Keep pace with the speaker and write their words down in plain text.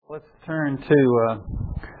Let's turn to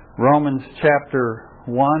Romans chapter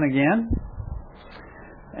 1 again.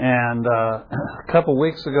 And a couple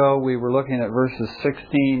weeks ago we were looking at verses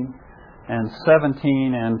 16 and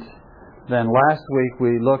 17, and then last week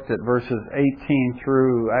we looked at verses 18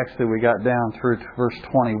 through, actually we got down through to verse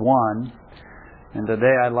 21. And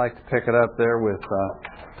today I'd like to pick it up there with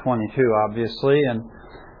 22, obviously,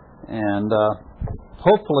 and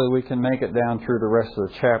hopefully we can make it down through the rest of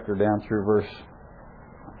the chapter, down through verse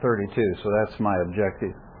 32, so that's my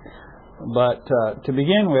objective. But to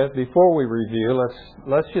begin with, before we review,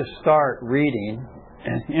 let's just start reading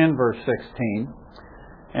in verse 16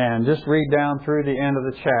 and just read down through the end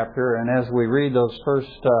of the chapter. And as we read those first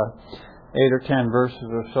 8 or 10 verses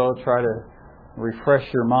or so, try to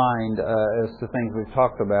refresh your mind as to things we've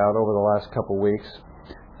talked about over the last couple weeks,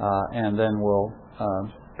 and then we'll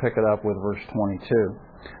pick it up with verse 22.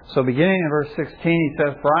 So beginning in verse 16, he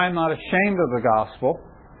says, "For I am not ashamed of the gospel,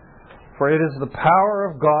 for it is the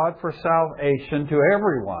power of God for salvation to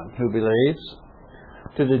everyone who believes,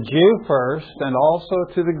 to the Jew first, and also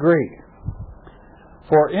to the Greek.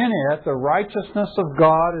 For in it the righteousness of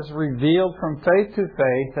God is revealed from faith to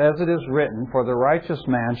faith, as it is written, for the righteous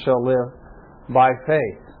man shall live by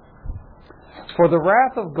faith. For the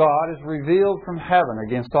wrath of God is revealed from heaven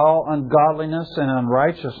against all ungodliness and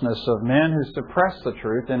unrighteousness of men who suppress the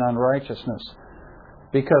truth in unrighteousness.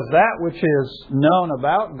 Because that which is known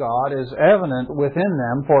about God is evident within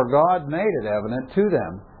them, for God made it evident to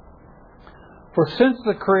them. For since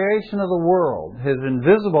the creation of the world, His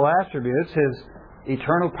invisible attributes, His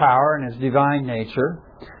eternal power and His divine nature,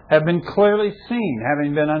 have been clearly seen,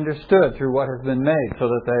 having been understood through what has been made, so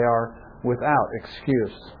that they are without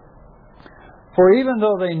excuse. For even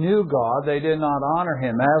though they knew God, they did not honor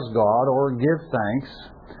Him as God or give thanks,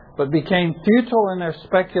 but became futile in their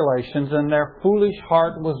speculations, and their foolish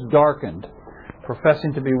heart was darkened.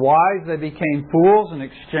 Professing to be wise, they became fools and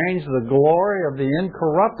exchanged the glory of the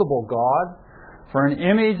incorruptible God for an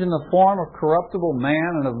image in the form of corruptible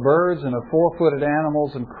man and of birds and of four-footed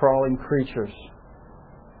animals and crawling creatures.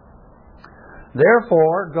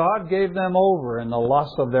 Therefore, God gave them over in the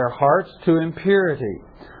lust of their hearts to impurity,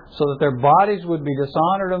 so that their bodies would be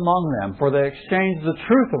dishonored among them. For they exchanged the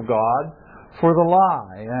truth of God for the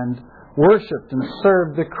lie, and worshipped and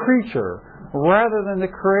served the creature rather than the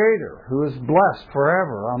Creator, who is blessed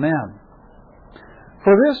forever. Amen.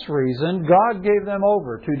 For this reason, God gave them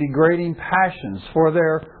over to degrading passions, for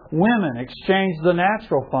their women exchanged the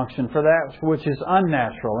natural function for that which is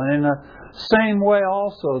unnatural. And in the same way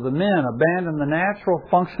also the men abandoned the natural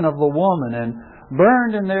function of the woman and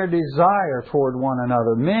burned in their desire toward one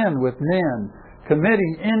another, men with men,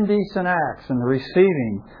 committing indecent acts and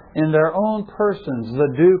receiving in their own persons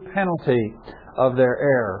the due penalty of their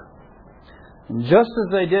error. And just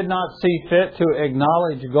as they did not see fit to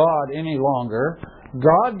acknowledge God any longer,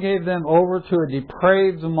 God gave them over to a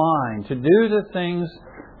depraved mind to do the things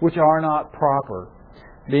which are not proper,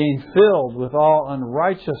 being filled with all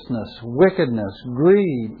unrighteousness, wickedness,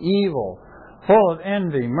 greed, evil, full of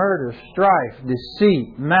envy, murder, strife,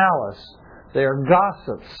 deceit, malice. They are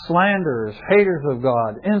gossips, slanderers, haters of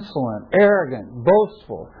God, insolent, arrogant,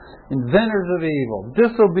 boastful, inventors of evil,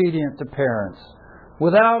 disobedient to parents,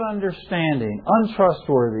 without understanding,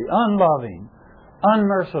 untrustworthy, unloving,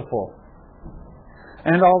 unmerciful.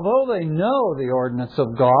 And although they know the ordinance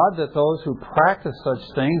of God, that those who practice such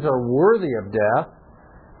things are worthy of death,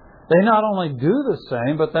 they not only do the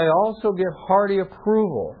same, but they also give hearty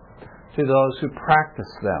approval to those who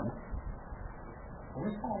practice them."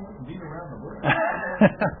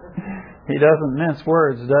 He doesn't mince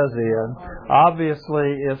words, does he?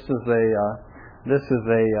 Obviously, this is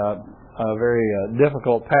a very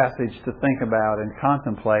difficult passage to think about and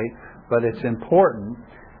contemplate, but it's important,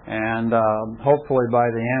 and hopefully by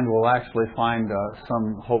the end we'll actually find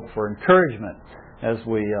some hope for encouragement as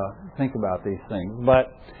we think about these things. But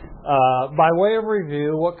by way of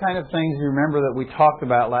review, what kind of things do you remember that we talked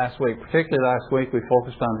about last week? Particularly last week we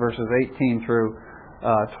focused on verses 18 through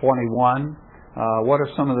 21. What are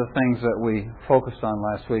some of the things that we focused on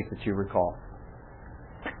last week that you recall?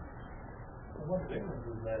 Well, one difference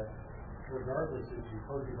is that regardless if you've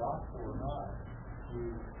heard the gospel or not,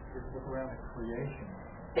 you just look around at creation,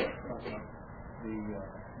 the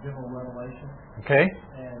general revelation. Okay.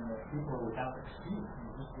 And people are without excuse. You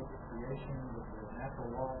just look at creation with the natural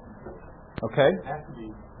law. Okay. It has to be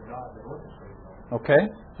the God that orchestrates it. Okay.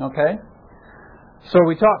 Okay. So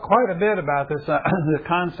we talked quite a bit about this, the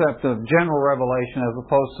concept of general revelation as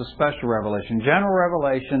opposed to special revelation. General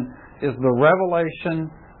revelation is the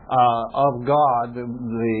revelation of God,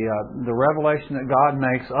 the revelation that God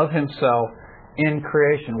makes of Himself in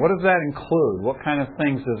creation. What does that include? What kind of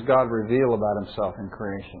things does God reveal about Himself in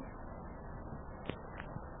creation?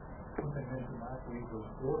 What they mentioned last week was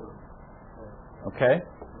order. Okay.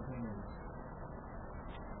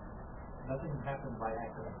 Nothing happens by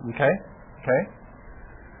accident. Okay.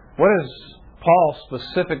 What does Paul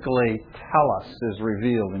specifically tell us is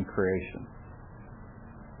revealed in creation?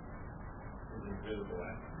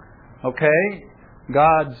 Okay.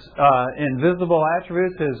 God's invisible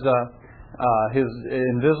attributes, His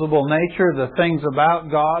invisible nature, the things about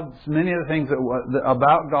God, many of the things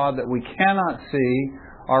about God that we cannot see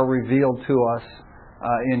are revealed to us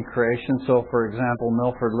in creation. So, for example,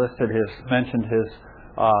 Milford mentioned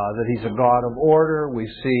that He's a God of order. We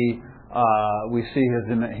see His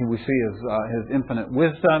infinite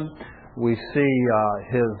wisdom. We see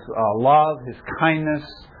His love, His kindness.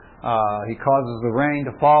 He causes the rain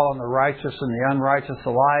to fall on the righteous and the unrighteous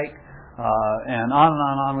alike. And on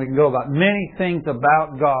and on. We can go about many things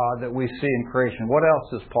about God that we see in creation. What else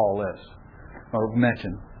does Paul list or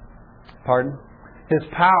mention? Pardon? His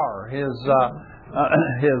power, His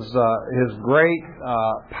great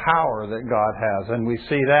power that God has, and we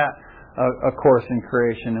see that, of course, in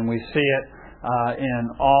creation, and we see it in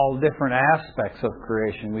all different aspects of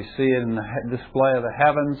creation. We see it in the display of the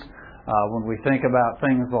heavens when we think about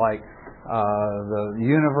things like the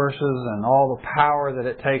universes and all the power that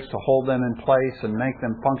it takes to hold them in place and make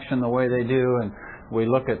them function the way they do. And we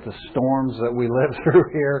look at the storms that we live through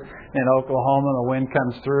here in Oklahoma. The wind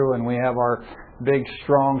comes through and we have our big,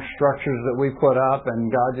 strong structures that we put up,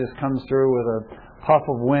 and God just comes through with a puff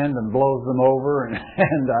of wind and blows them over.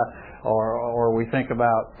 Or we think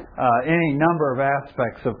about any number of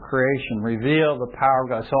aspects of creation, reveal the power of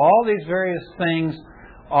God. So all these various things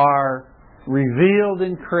are revealed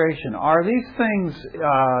in creation. Are these things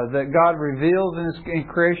that God reveals in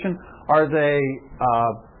creation, are they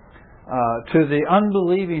to the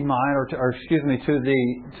unbelieving mind, to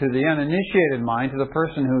the uninitiated mind, to the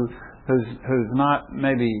person who's not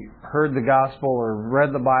maybe heard the gospel or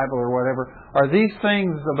read the Bible or whatever? Are these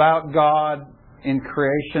things about God in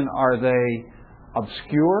creation, are they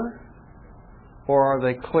obscure or are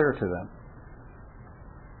they clear to them?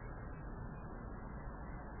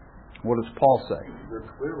 What does Paul say? They're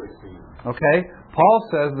clearly seen. Okay? Paul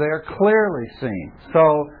says they're clearly seen.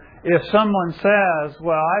 So if someone says,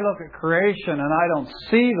 well, I look at creation and I don't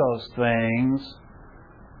see those things,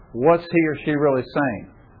 what's he or she really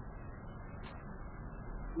saying?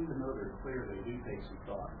 Even though they're clear, they do take some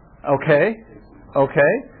thought. Okay.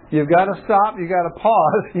 You've got to stop. You've got to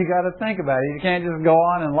pause. You've got to think about it. You can't just go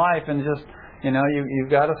on in life and just, you've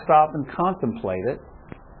got to stop and contemplate it.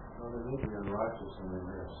 Well, they may be unrighteous and they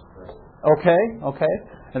may have suppressed it. Okay.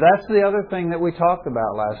 And that's the other thing that we talked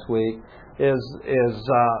about last week is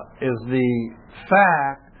the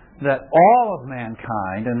fact that all of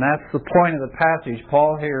mankind, and that's the point of the passage.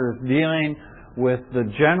 Paul here is dealing with the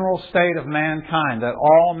general state of mankind, that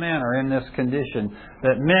all men are in this condition,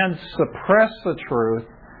 that men suppress the truth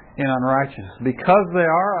in unrighteousness. Because they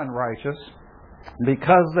are unrighteous,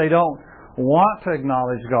 because they don't want to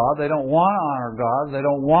acknowledge God, they don't want to honor God, they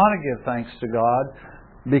don't want to give thanks to God,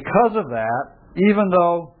 because of that, even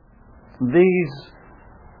though these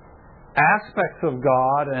aspects of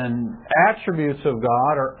God and attributes of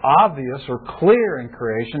God are obvious or clear in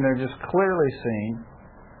creation, they're just clearly seen,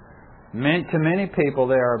 to many people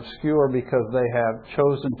they are obscure because they have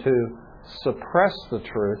chosen to suppress the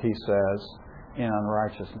truth, he says, in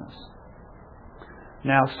unrighteousness.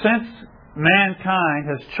 Now, since mankind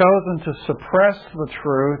has chosen to suppress the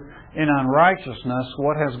truth in unrighteousness,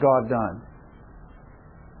 what has God done?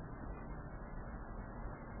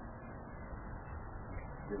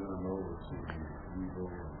 Given them over to evil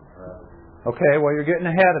and depravity. Okay, well, you're getting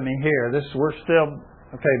ahead of me here.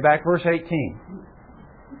 Back verse 18.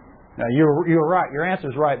 Now, you're right. Your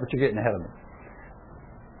answer's right, but you're getting ahead of me.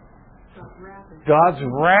 God's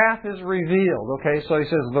wrath is revealed. Okay, so he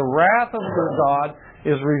says, the wrath of God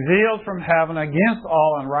is revealed from heaven against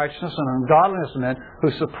all unrighteousness and ungodliness of men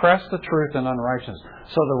who suppress the truth in unrighteousness.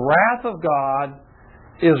 So the wrath of God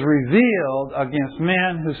is revealed against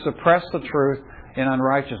men who suppress the truth in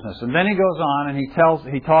unrighteousness. And then he goes on and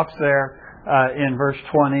he talks there in verse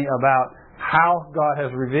 20 about how God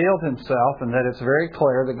has revealed Himself, and that it's very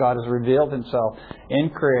clear that God has revealed Himself in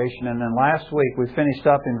creation. And then last week we finished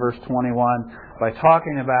up in verse 21 by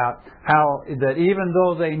talking about how that even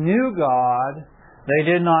though they knew God, they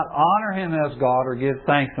did not honor Him as God or give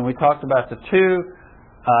thanks. And we talked about the two,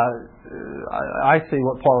 I see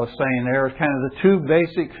what Paul is saying there, is kind of the two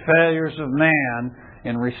basic failures of man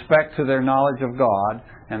in respect to their knowledge of God.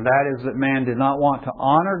 And that is that man did not want to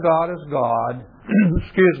honor God as God,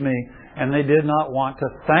 and they did not want to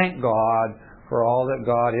thank God for all that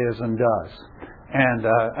God is and does.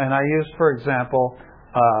 And I used, for example,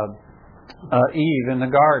 Eve in the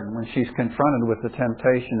garden when she's confronted with the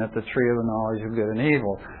temptation at the tree of the knowledge of good and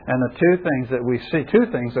evil. And the two things that we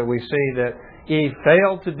see that Eve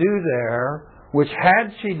failed to do there, which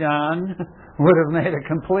had she done, would have made a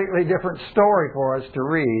completely different story for us to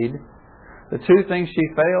read. The two things she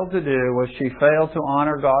failed to do was she failed to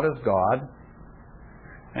honor God as God,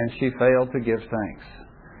 and she failed to give thanks.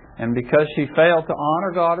 And because she failed to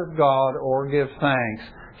honor God as God or give thanks,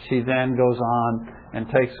 she then goes on and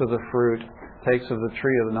takes of the fruit, takes of the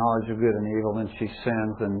tree of the knowledge of good and evil, and she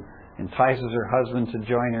sins and entices her husband to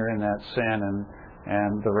join her in that sin,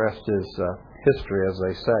 and the rest is history, as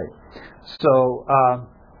they say.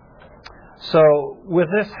 So with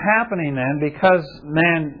this happening then, because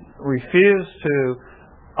man refused to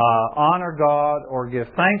honor God or give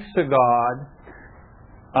thanks to God,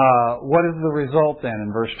 what is the result then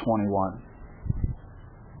in verse 21?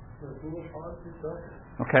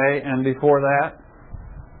 Okay, and before that?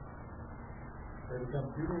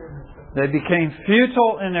 They became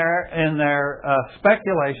futile in their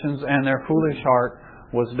speculations, and their foolish heart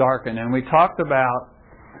was darkened. And we talked about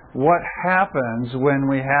what happens when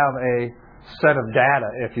we have a set of data,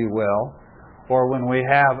 if you will, or when we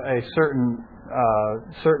have a certain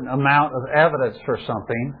amount of evidence for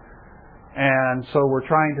something. And so we're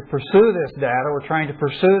trying to pursue this data, we're trying to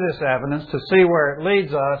pursue this evidence to see where it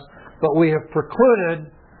leads us, but we have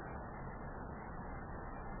precluded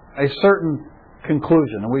a certain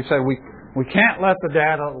conclusion. And we say we can't let the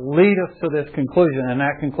data lead us to this conclusion, and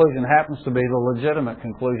that conclusion happens to be the legitimate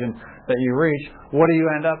conclusion that you reach. What do you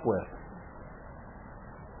end up with?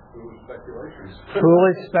 Foolish speculations.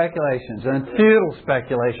 Foolish speculations and futile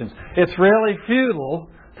speculations. It's really futile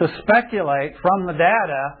to speculate from the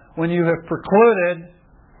data when you have precluded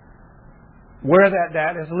where that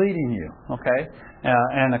data is leading you. Okay?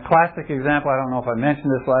 And a classic example, I don't know if I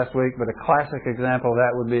mentioned this last week, but a classic example of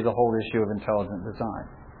that would be the whole issue of intelligent design.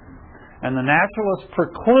 And the naturalist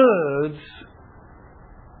precludes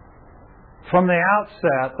from the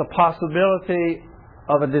outset the possibility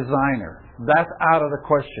of a designer. That's out of the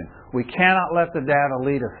question. We cannot let the data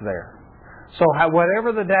lead us there. So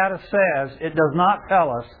whatever the data says, it does not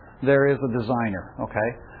tell us there is a designer. Okay?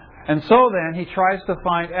 And so then he tries to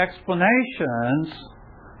find explanations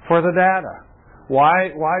for the data. Why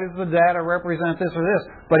does the data represent this or this?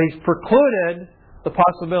 But he's precluded the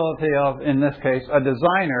possibility of, in this case, a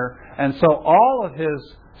designer. And so all of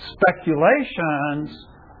his speculations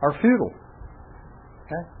are futile.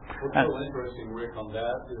 Okay? What's so interesting, Rick, on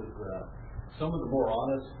that is some of the more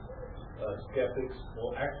honest skeptics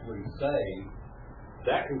will actually say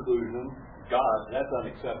that conclusion, God, that's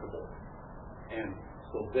unacceptable. And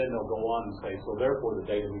so then they'll go on and say, so therefore the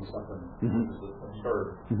data means something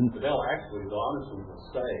absurd. But they'll actually, the honest ones will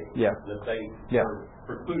say that they are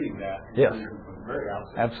precluding that from the very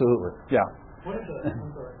outset. Absolutely. Yeah.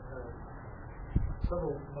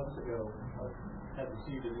 Several months ago, I had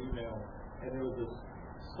received an email, and there was this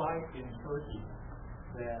site in Turkey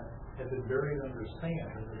that had been buried under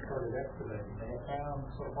sand as they started excavating. They had found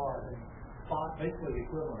so far, basically the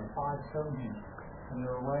equivalent of 5 Stonehenge. And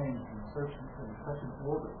they're arranged in such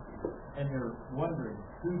order. And they're wondering,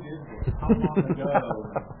 who did this? How long ago?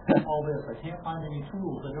 And all this. I can't find any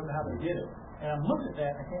tools. I don't know how they did it. And I'm looking at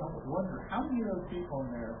that, and I can't help but wonder, how many of those people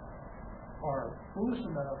in there are foolish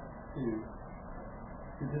enough to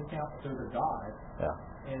discount that there's a God? Yeah.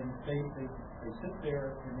 And they sit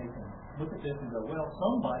there, and they can look at this and go, well,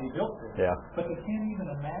 somebody built this. Yeah. But they can't even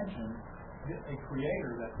imagine a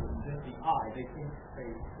creator that would invent the eye. They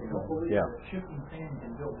don't believe that shifting sand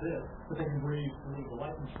can build this, but they can believe the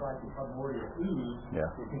lightning strike and primordial ooze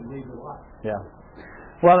that can lead to life. Yeah.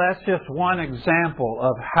 Well, that's just one example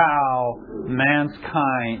of how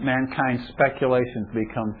mankind's speculations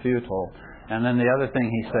become futile. And then the other thing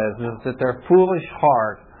he says is that their foolish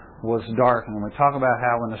heart was darkened. And we talk about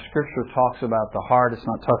how when the Scripture talks about the heart, it's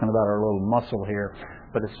not talking about our little muscle here,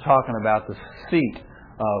 but it's talking about the seat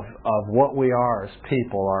of what we are as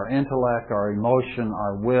people, our intellect, our emotion,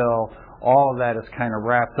 our will, all of that is kind of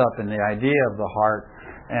wrapped up in the idea of the heart.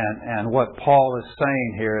 And what Paul is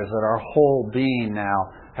saying here is that our whole being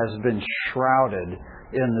now has been shrouded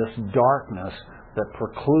in this darkness that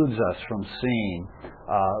precludes us from seeing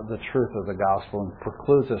the truth of the gospel and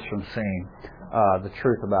precludes us from seeing the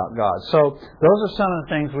truth about God. So those are some of the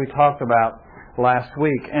things we talked about last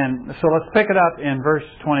week. And so let's pick it up in verse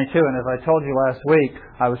 22. And as I told you last week,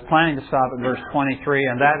 I was planning to stop at verse 23,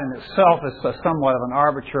 and that in itself is somewhat of an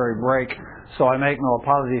arbitrary break, So I make no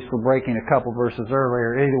apologies for breaking a couple verses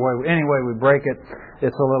earlier. Anyway we break it,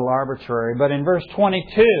 it's a little arbitrary. But in verse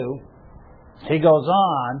 22, he goes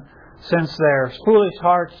on, since their foolish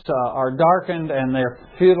hearts are darkened and they're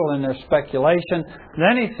futile in their speculation,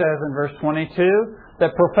 then he says in verse 22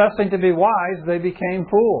 that professing to be wise, they became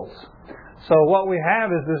fools. So what we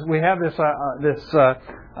have is this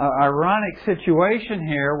ironic situation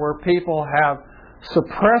here where people have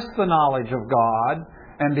suppressed the knowledge of God,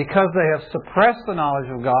 and because they have suppressed the knowledge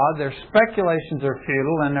of God, their speculations are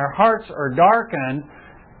futile and their hearts are darkened,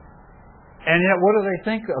 and yet what do they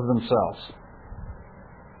think of themselves?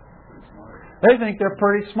 They think they're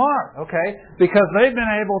pretty smart, okay? Because they've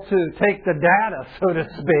been able to take the data, so to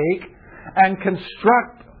speak, and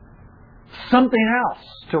construct something else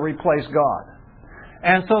to replace God.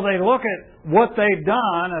 And so they look at what they've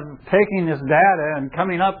done of taking this data and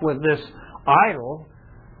coming up with this idol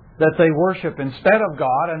that they worship instead of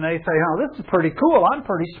God, and they say, oh, this is pretty cool. I'm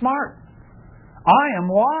pretty smart. I am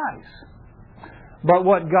wise. But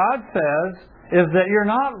what God says is that you're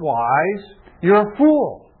not wise, you're a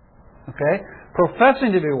fool. Okay?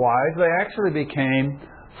 Professing to be wise, they actually became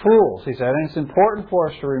fools, he said. And it's important for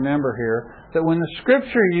us to remember here that when the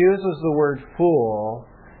Scripture uses the word fool,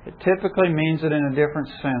 it typically means it in a different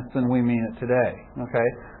sense than we mean it today. Okay?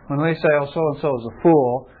 When we say, oh, so-and-so is a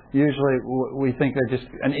fool, usually we think they're just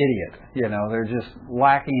an idiot. You know, they're just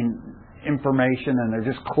lacking information and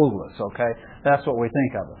they're just clueless. Okay? That's what we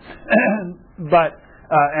think of it. But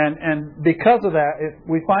and because of that,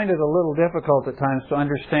 we find it a little difficult at times to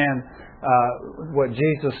understand what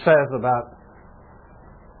Jesus says about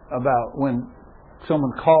when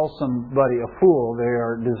someone calls somebody a fool, they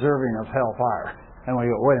are deserving of hellfire. And we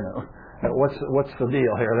go, wait a minute, what's the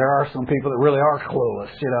deal here? There are some people that really are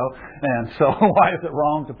clueless, you know, and so why is it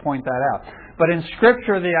wrong to point that out? But in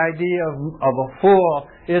Scripture, the idea of a fool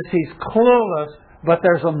is he's clueless, but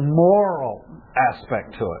there's a moral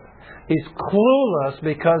aspect to it. He's clueless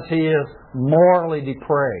because he is morally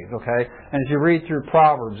depraved, okay? And as you read through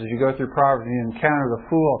Proverbs, as you go through Proverbs and you encounter the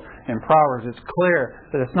fool in Proverbs, it's clear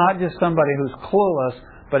that it's not just somebody who's clueless,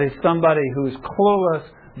 but it's somebody who's clueless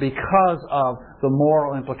because of the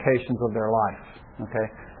moral implications of their life, okay?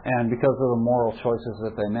 And because of the moral choices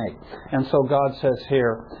that they make. And so God says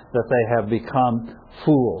here that they have become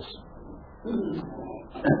fools.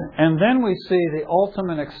 And then we see the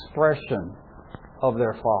ultimate expression of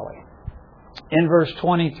their folly. In verse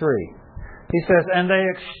 23, he says, and they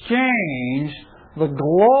exchanged the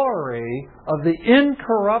glory of the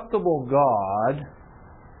incorruptible God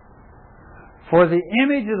for the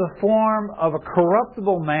image of the form of a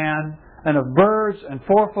corruptible man and of birds and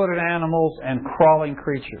four-footed animals and crawling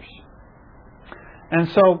creatures. And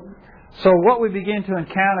so what we begin to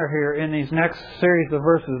encounter here in these next series of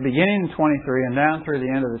verses, beginning in 23 and down through the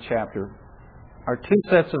end of the chapter, are two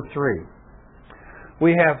sets of three.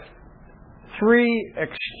 We have three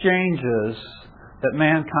exchanges that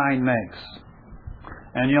mankind makes.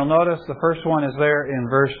 And you'll notice the first one is there in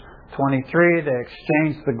verse 23. They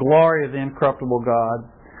exchange the glory of the incorruptible God.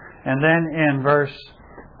 And then in verse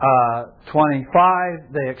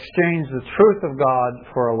 25, they exchange the truth of God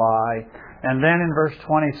for a lie. And then in verse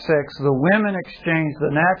 26, the women exchanged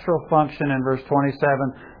the natural function. In verse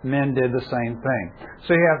 27, men did the same thing.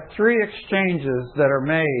 So you have three exchanges that are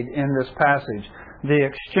made in this passage. The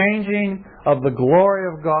exchanging of the glory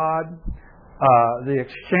of God, the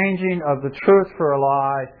exchanging of the truth for a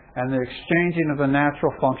lie, and the exchanging of the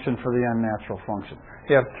natural function for the unnatural function.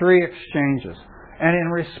 You have three exchanges. And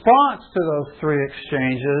in response to those three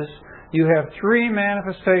exchanges, you have three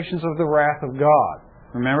manifestations of the wrath of God.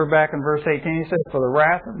 Remember back in verse 18, he says, for the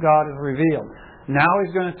wrath of God is revealed. Now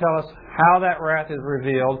he's going to tell us how that wrath is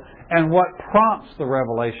revealed and what prompts the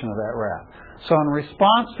revelation of that wrath. So in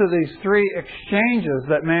response to these three exchanges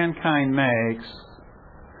that mankind makes,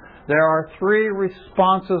 there are three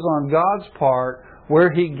responses on God's part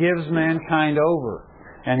where He gives mankind over.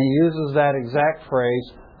 And He uses that exact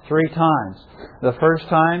phrase three times. The first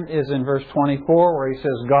time is in verse 24 where He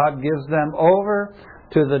says God gives them over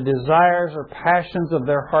to the desires or passions of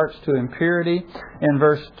their hearts to impurity. In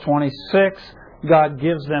verse 26, God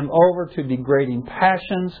gives them over to degrading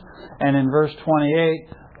passions. And in verse 28,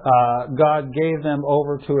 God gave them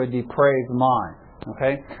over to a depraved mind.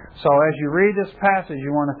 Okay? So as you read this passage,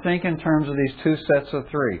 you want to think in terms of these two sets of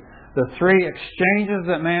three. The three exchanges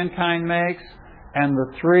that mankind makes and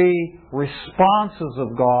the three responses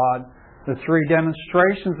of God, the three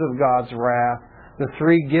demonstrations of God's wrath, the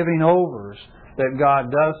three giving overs that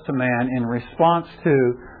God does to man in response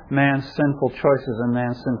to man's sinful choices and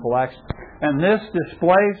man's sinful actions. And this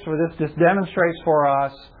demonstrates for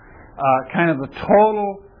us kind of the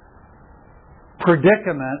total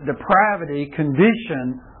predicament, depravity,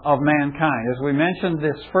 condition of mankind. As we mentioned,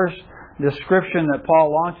 this first description that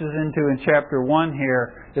Paul launches into in chapter 1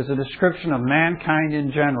 here is a description of mankind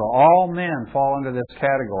in general. All men fall under this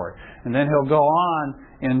category. And then he'll go on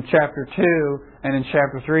in chapter 2 and in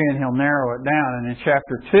chapter 3 and he'll narrow it down. And in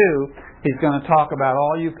chapter 2, he's going to talk about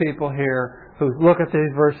all you people here who look at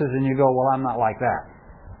these verses and you go, well, I'm not like that.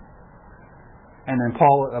 And then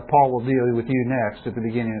Paul will deal with you next at the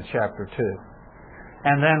beginning of chapter 2.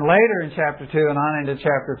 And then later in chapter 2 and on into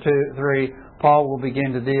chapter 3, Paul will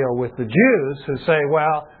begin to deal with the Jews who say,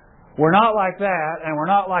 well, we're not like that, and we're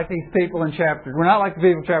not like these people in we're not like the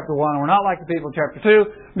people in chapter 1, and we're not like the people in chapter 2,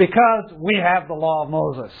 because we have the law of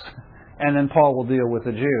Moses. And then Paul will deal with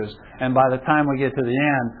the Jews. And by the time we get to the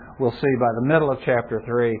end, we'll see by the middle of chapter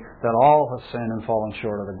 3 that all have sinned and fallen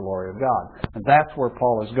short of the glory of God. And that's where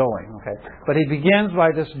Paul is going. Okay? But he begins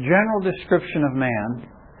by this general description of man.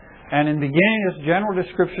 And in beginning this general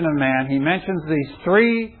description of man, he mentions these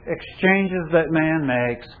 3 exchanges that man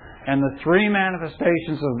makes and the 3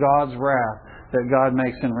 manifestations of God's wrath that God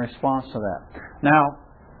makes in response to that. Now,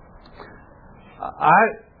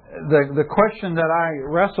 the question that I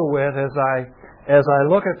wrestle with as I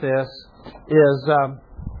look at this is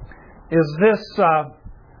this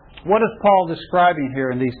what is Paul describing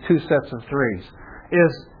here in these 2 sets of 3s?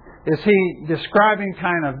 Is he describing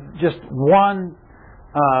kind of just one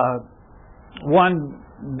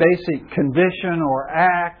basic condition or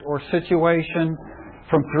act or situation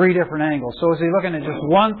from 3 different angles? So is he looking at just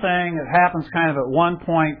one thing that happens kind of at one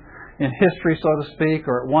point in history, so to speak,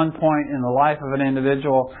 or at one point in the life of an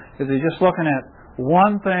individual? Is he just looking at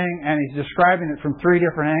one thing and he's describing it from 3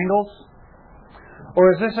 different angles?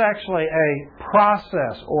 Or is this actually a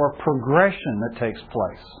process or a progression that takes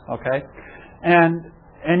place? Okay?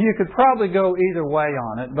 And you could probably go either way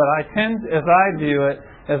on it, but I tend, as I view it,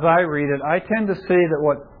 as I read it, I tend to see that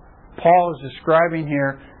what Paul is describing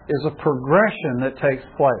here is a progression that takes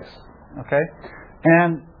place. Okay?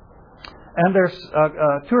 And there's 2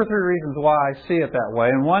 or 3 reasons why I see it that way.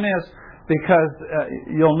 And one is because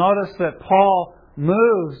you'll notice that Paul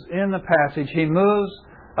moves in the passage, he moves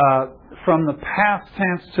from the past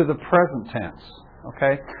tense to the present tense.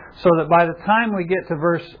 Okay? So that by the time we get to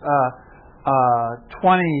verse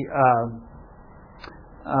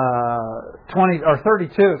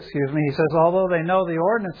 32, he says, although they know the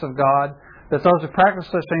ordinance of God, that those who practice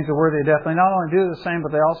such things are worthy of death, they not only do the same,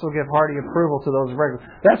 but they also give hearty approval to those regular.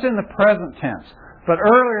 That's in the present tense. But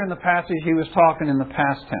earlier in the passage, he was talking in the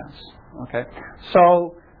past tense. Okay,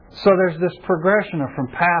 so there's this progression of from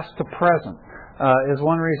past to present. Is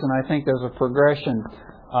one reason I think there's a progression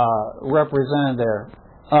represented there.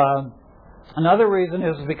 Another reason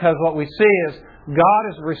is because what we see is God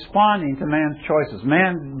is responding to man's choices.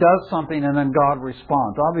 Man does something and then God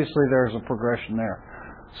responds. Obviously, there's a progression there.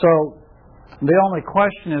 So the only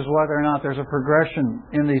question is whether or not there's a progression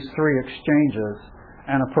in these 3 exchanges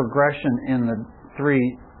and a progression in the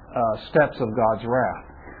 3 steps of God's wrath.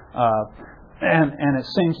 And it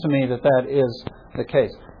seems to me that is the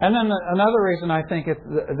case. And then another reason I think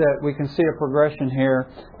that we can see a progression here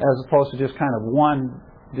as opposed to just kind of one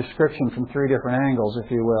description from 3 different angles,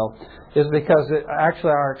 if you will, is because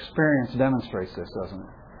actually our experience demonstrates this, doesn't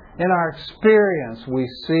it? In our experience, we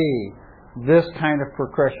see this kind of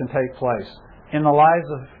progression take place in the lives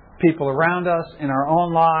of people around us, in our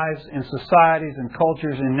own lives, in societies and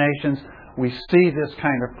cultures and nations. We see this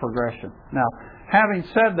kind of progression. Now, having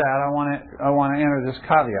said that, I want to enter this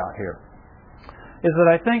caveat here, is that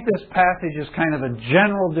I think this passage is kind of a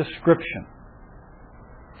general description.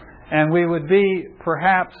 And we would be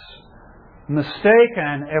perhaps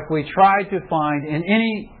mistaken if we tried to find in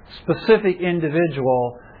any specific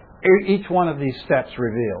individual each one of these steps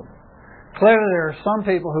revealed. Clearly, there are some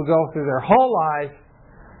people who go through their whole life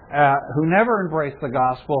who never embrace the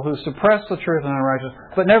gospel, who suppress the truth and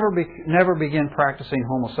unrighteousness, but never begin practicing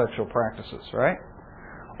homosexual practices, right?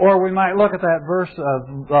 Or we might look at that verse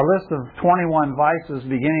of a list of 21 vices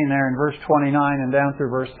beginning there in verse 29 and down through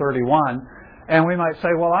verse 31, and we might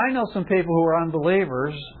say, well, I know some people who are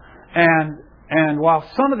unbelievers, and while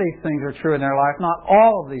some of these things are true in their life, not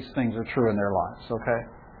all of these things are true in their lives, okay?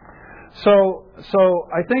 So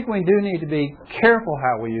I think we do need to be careful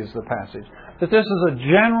how we use the passage. That this is a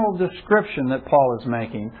general description that Paul is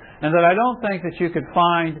making, and that I don't think that you could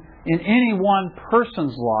find in any one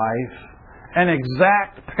person's life an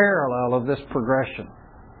exact parallel of this progression.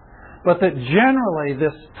 But that generally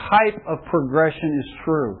this type of progression is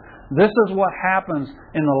true. This is what happens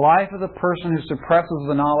in the life of the person who suppresses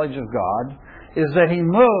the knowledge of God, is that he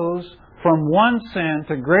moves from one sin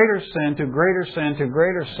to greater sin to greater sin to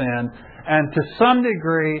greater sin, and to some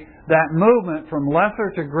degree that movement from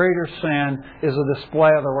lesser to greater sin is a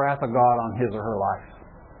display of the wrath of God on his or her life.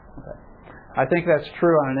 Okay. I think that's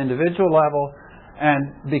true on an individual level,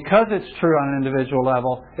 and because it's true on an individual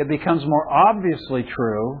level, it becomes more obviously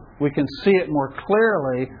true. We can see it more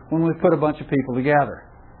clearly when we put a bunch of people together.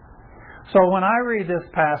 So when I read this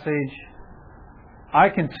passage, I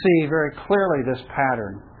can see very clearly this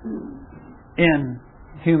pattern in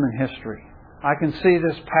human history. I can see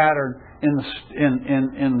this pattern in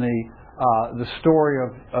the story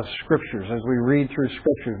of Scriptures as we read through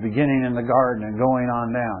Scriptures, beginning in the garden and going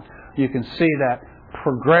on down. You can see that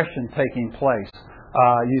progression taking place.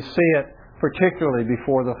 You see it particularly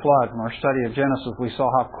before the flood. From our study of Genesis, we saw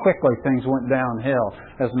how quickly things went downhill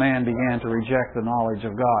as man began to reject the knowledge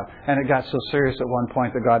of God. And it got so serious at one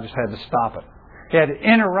point that God just had to stop it. He had to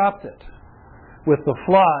interrupt it with the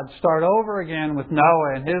flood, start over again with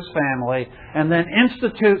Noah and his family, and then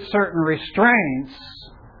institute certain restraints.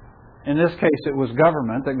 In this case, it was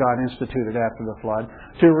government that God instituted after the flood,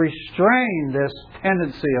 to restrain this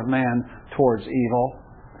tendency of man towards evil.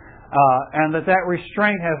 And that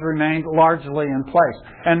restraint has remained largely in place.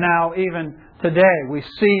 And now, even today, we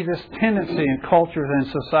see this tendency in cultures and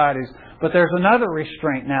societies. But there's another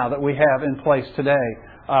restraint now that we have in place today,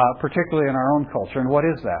 particularly in our own culture. And what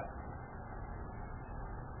is that?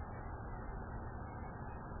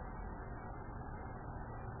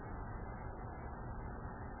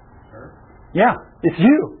 Yeah, it's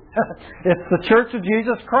you. It's the Church of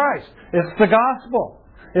Jesus Christ. It's the gospel.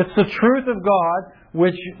 It's the truth of God,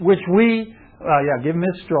 which we give him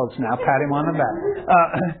his strokes now. Pat him on the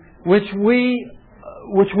back. Which we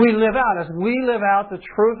live out. As we live out the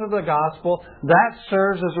truth of the gospel, that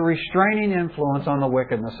serves as a restraining influence on the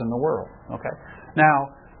wickedness in the world. Okay. Now,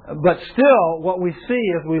 but still, what we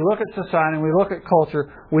see as we look at society and we look at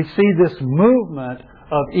culture, we see this movement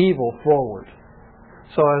of evil forward.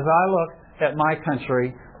 So as I look at my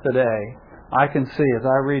country today, I can see, as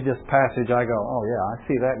I read this passage, I go, oh yeah, I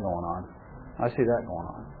see that going on. I see that going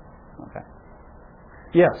on. Okay.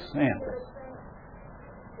 Yes, Ann.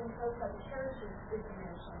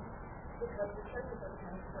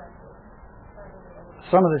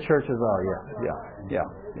 Some of the churches are, yeah.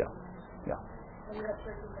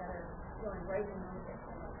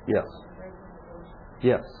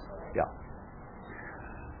 Yes, yeah.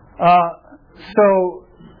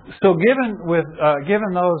 So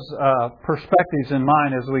given those perspectives in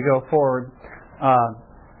mind as we go forward,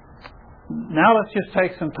 now let's just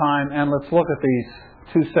take some time and let's look at these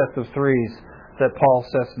two sets of threes that Paul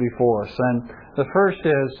sets before us. And the first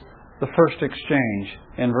is the first exchange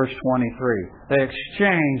in verse 23. They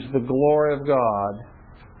exchanged the glory of God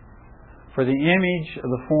for the image of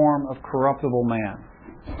the form of corruptible man,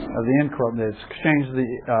 of the incorruptible. They exchanged the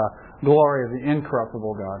glory of the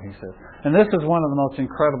incorruptible God, he says. And this is one of the most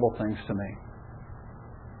incredible things to me.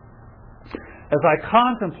 As I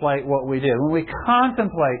contemplate what we did, when we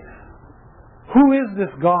contemplate who is this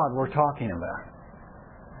God we're talking about?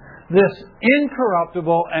 This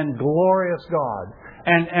incorruptible and glorious God.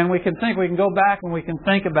 And we can go back and we can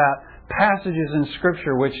think about passages in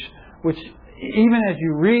Scripture which even as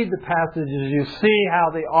you read the passages, you see how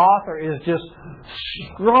the author is just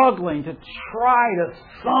struggling to try to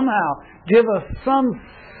somehow give us some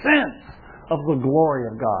sense of the glory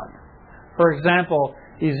of God. For example,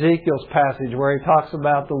 Ezekiel's passage where he talks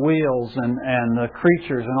about the wheels and the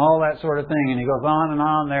creatures and all that sort of thing. And he goes on and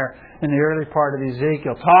on there in the early part of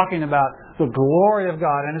Ezekiel talking about the glory of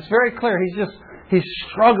God. And it's very clear he's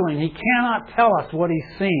struggling. He cannot tell us what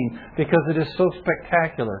he's seen because it is so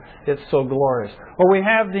spectacular. It's so glorious. Well, we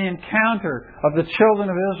have the encounter of the children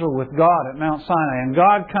of Israel with God at Mount Sinai. And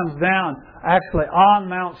God comes down actually on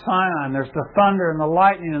Mount Sinai. And there's the thunder and the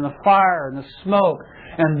lightning and the fire and the smoke.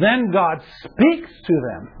 And then God speaks to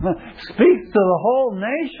them. Speaks to the whole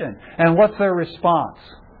nation. And what's their response?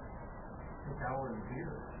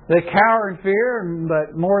 They cower in fear.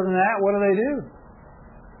 But more than that, what do?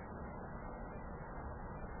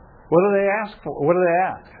 What do they ask for? What do they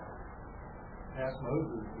ask? Ask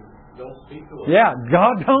Moses, don't speak to us. Yeah,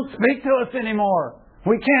 God, don't speak to us anymore.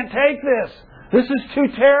 We can't take this. This is too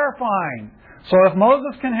terrifying. So if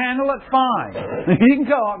Moses can handle it, fine. He can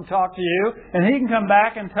go out and talk to you, and he can come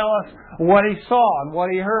back and tell us what he saw and what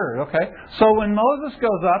he heard. Okay? So when Moses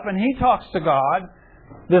goes up and he talks to God,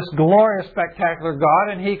 this glorious, spectacular God,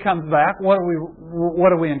 and he comes back, what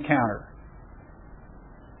do we encounter?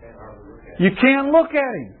 You can't look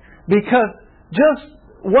at him. Because just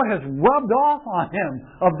what has rubbed off on him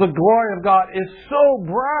of the glory of God is so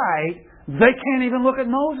bright, they can't even look at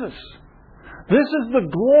Moses. This is the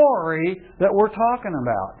glory that we're talking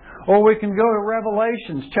about. Or we can go to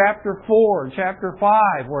Revelations chapter 4 and chapter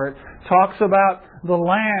 5, where it talks about the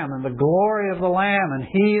Lamb and the glory of the Lamb and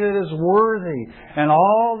He that is worthy and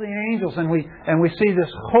all the angels. And we see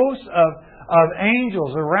this host of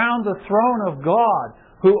angels around the throne of God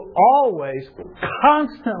who always,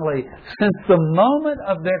 constantly, since the moment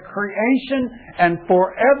of their creation and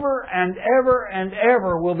forever and ever and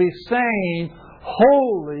ever will be saying,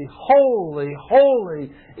 Holy, holy, holy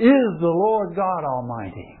is the Lord God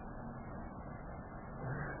Almighty.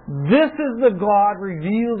 This is the God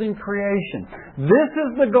revealed in creation. This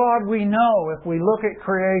is the God we know if we look at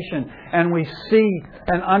creation and we see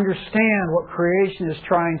and understand what creation is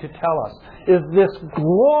trying to tell us. Is this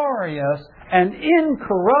glorious and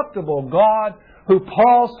incorruptible God who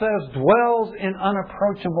Paul says dwells in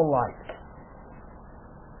unapproachable light.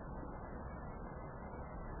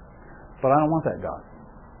 But I don't want that God.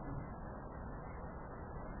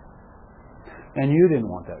 And you didn't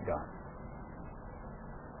want that God.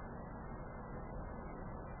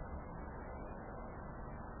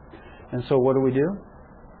 And so what do?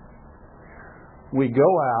 We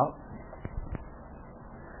go out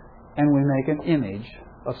and we make an image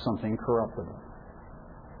of something corruptible.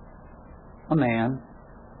 A man,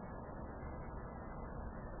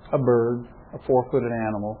 a bird, a 4-footed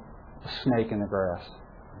animal, a snake in the grass.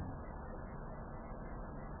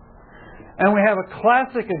 And we have a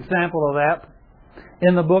classic example of that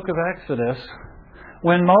in the book of Exodus,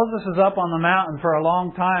 when Moses is up on the mountain for a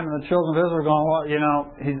long time and the children of Israel are going, well, you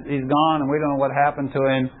know, he's gone and we don't know what happened to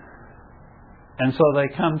him. And so they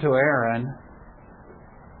come to Aaron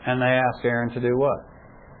and they ask Aaron to do what?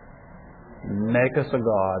 Make us a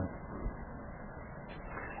God.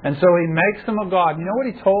 And so he makes them a God. You know what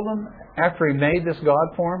he told them after he made this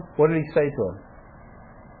God for them? What did he say to them?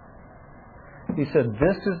 He said,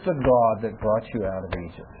 this is the God that brought you out of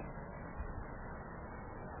Egypt.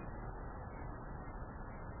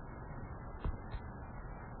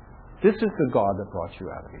 This is the God that brought you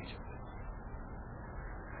out of Egypt.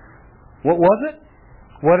 What was it?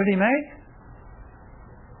 What did he make?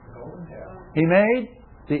 He made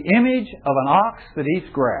the image of an ox that eats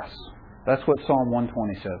grass. That's what Psalm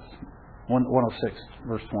 120 says. 106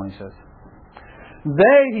 verse 20 says.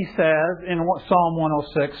 They, he says, in Psalm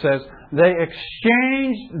 106 says, they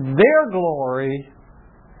exchanged their glory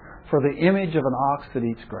for the image of an ox that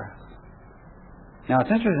eats grass. Now it's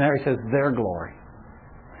interesting there he says their glory.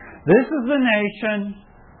 This is the nation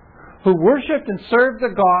who worshipped and served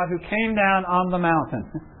the God who came down on the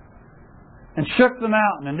mountain and shook the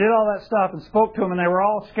mountain and did all that stuff and spoke to them, and they were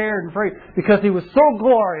all scared and afraid because He was so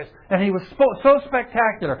glorious and He was so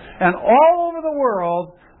spectacular. And all over the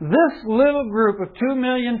world, this little group of 2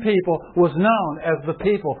 million people was known as the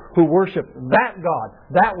people who worshipped that God.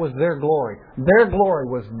 That was their glory. Their glory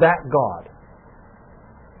was that God.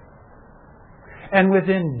 And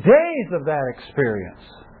within days of that experience,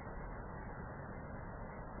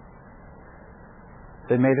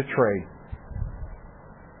 they made a trade.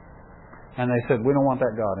 And they said, we don't want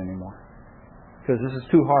that God anymore. Because this is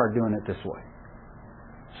too hard doing it this way.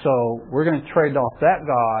 So we're going to trade off that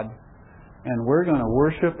God and we're going to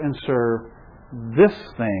worship and serve this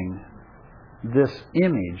thing, this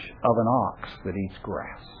image of an ox that eats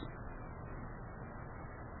grass.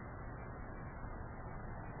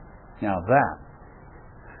 Now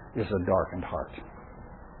that is a darkened heart.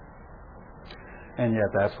 And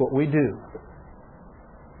yet that's what we do.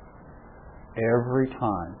 Every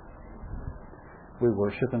time we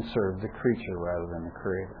worship and serve the creature rather than the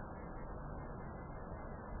Creator.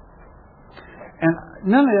 And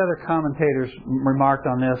none of the other commentators remarked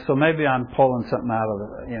on this, so maybe I'm pulling something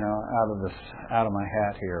out of my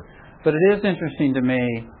hat here. But it is interesting to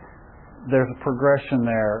me. There's a progression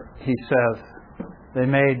there. He says they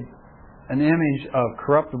made an image of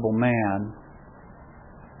corruptible man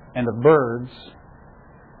and of birds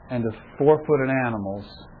and of 4-footed animals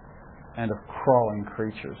and of crawling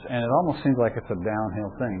creatures. And it almost seems like it's a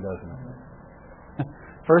downhill thing, doesn't it?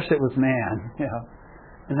 First it was man,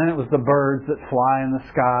 and then it was the birds that fly in the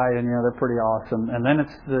sky, and they're pretty awesome. And then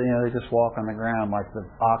it's they just walk on the ground like the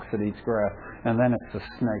ox that eats grass. And then it's the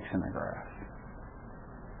snakes in the grass.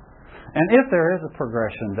 And if there is a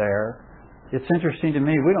progression there, it's interesting to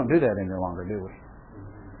me. We don't do that any longer, do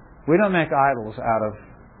we? We don't make idols out of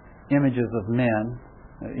images of men.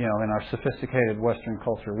 In our sophisticated Western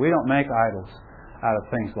culture, we don't make idols out of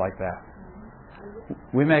things like that.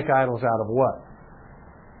 We make idols out of what?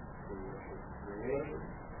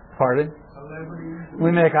 Pardon?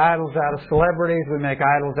 We make idols out of celebrities. We make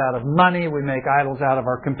idols out of money. We make idols out of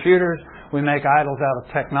our computers. We make idols out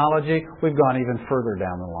of technology. We've gone even further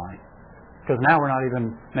down the line. Because now we're not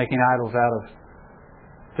even making idols out of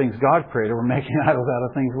things God created. We're making idols out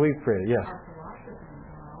of things we've created. Yes.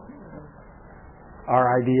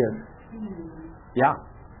 Our ideas. Yeah.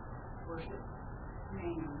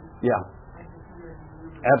 Yeah.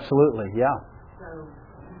 Absolutely. Yeah.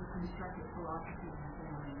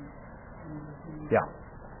 Yeah.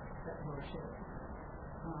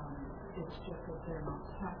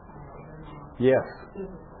 Yes.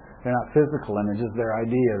 They're not physical images, they're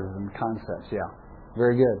ideas and concepts. Yeah.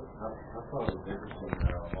 Very good. I thought it was interesting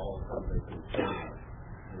all the time they've been saying, I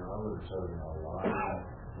would have chosen a lion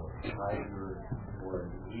or a tiger or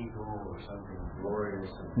an eagle or something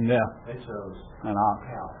glorious. And yeah. They chose an ox.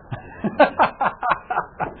 Cow.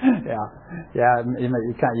 Yeah.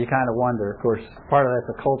 You kind of wonder. Of course, part of that's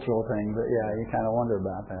a cultural thing, but yeah, you kind of wonder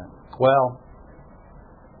about that. Well,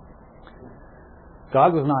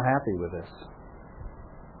 God was not happy with this.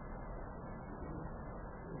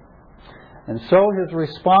 And so his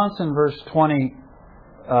response in verse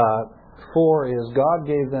 24 is, God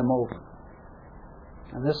gave them over.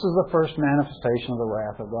 And this is the first manifestation of the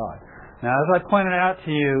wrath of God. Now, as I pointed out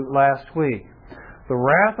to you last week, the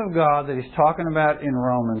wrath of God that he's talking about in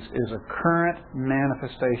Romans is a current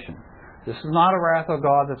manifestation. This is not a wrath of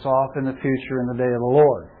God that's off in the future in the day of the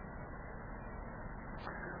Lord.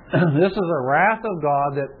 This is a wrath of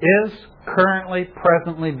God that is currently,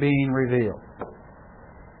 presently being revealed.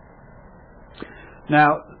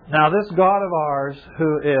 Now this God of ours,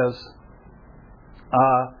 who is,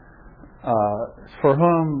 for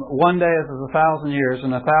whom one day is as 1,000 years,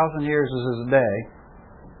 and 1,000 years is as a day,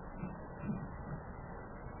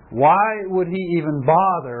 why would He even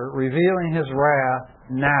bother revealing His wrath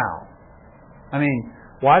now? I mean,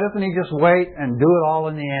 why doesn't He just wait and do it all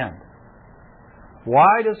in the end?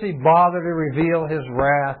 Why does He bother to reveal His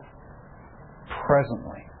wrath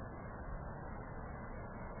presently,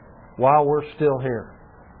 while we're still here?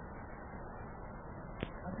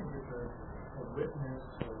 I think it's a witness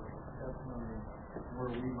or testimony where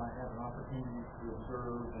we might have an opportunity to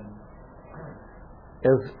observe and learn.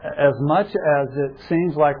 As much as it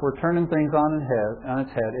seems like we're turning things on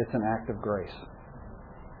its head, it's an act of grace.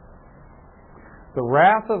 The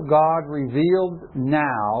wrath of God revealed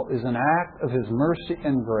now is an act of His mercy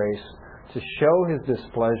and grace to show His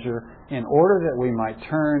displeasure in order that we might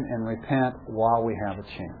turn and repent while we have a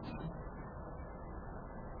chance.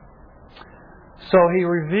 So He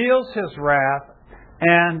reveals His wrath,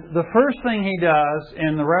 and the first thing He does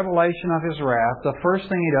in the revelation of His wrath, the first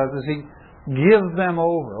thing He does is He gives them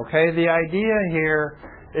over. Okay? The idea here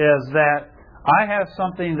is that I have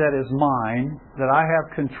something that is mine, that I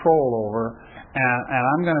have control over, and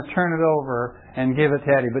I'm going to turn it over and give it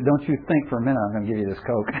to Eddie. But don't you think for a minute I'm going to give you this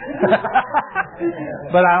Coke.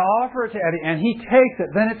 But I offer it to Eddie, and he takes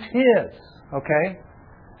it. Then it's his. Okay?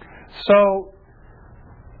 So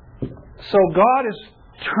God is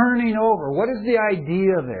turning over. What is the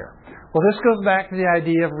idea there? Well, this goes back to the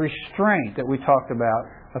idea of restraint that we talked about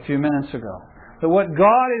a few minutes ago. That what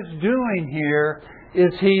God is doing here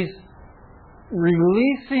is He's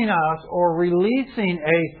releasing us, or releasing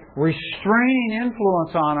a restraining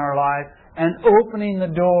influence on our life and opening the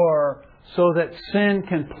door so that sin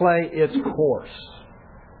can play its course.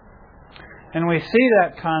 And we see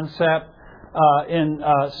that concept in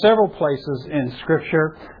several places in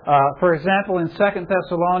Scripture. For example, in 2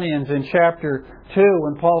 Thessalonians in chapter 2,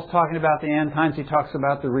 when Paul's talking about the end times, he talks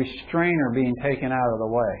about the restrainer being taken out of the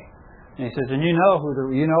way. And he says, and you know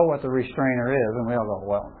what the restrainer is. And we all go,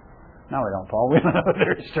 well, no, we don't, Paul. We don't know what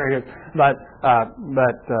the restrainer is. But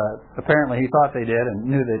apparently he thought they did and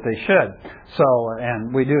knew that they should. So,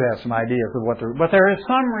 and we do have some ideas of what but there is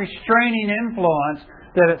some restraining influence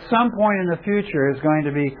that at some point in the future is going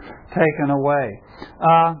to be taken away.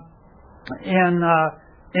 In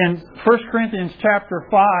 1 Corinthians chapter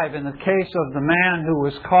 5, in the case of the man who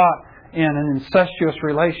was caught in an incestuous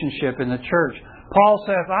relationship in the church, Paul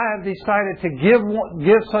says, I have decided to give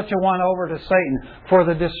such a one over to Satan for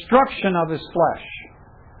the destruction of his flesh,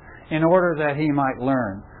 in order that he might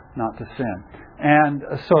learn not to sin. And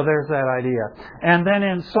so there's that idea. And then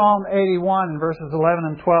in Psalm 81, verses 11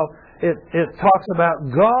 and 12, it talks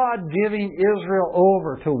about God giving Israel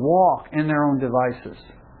over to walk in their own devices.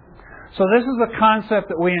 So this is a concept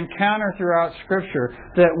that we encounter throughout Scripture,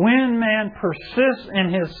 that when man persists in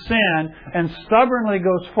his sin and stubbornly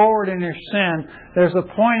goes forward in his sin, there's a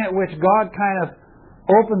point at which God kind of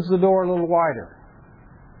opens the door a little wider.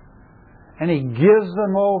 And He gives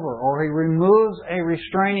them over, or He removes a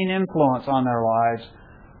restraining influence on their lives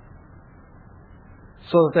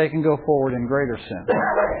so that they can go forward in greater sin.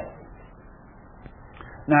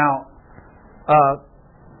 Now,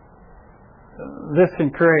 this can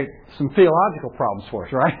create some theological problems for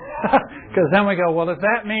us, right? Because then we go, well, does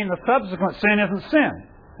that mean the subsequent sin isn't sin?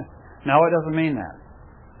 No, it doesn't mean that.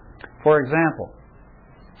 For example,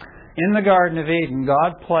 in the Garden of Eden,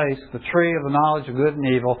 God placed the tree of the knowledge of good and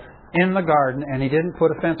evil in the garden, and He didn't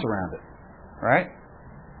put a fence around it. Right?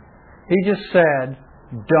 He just said,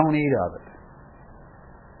 don't eat of it.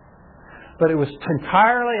 But it was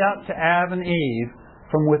entirely up to Adam and Eve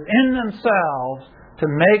from within themselves to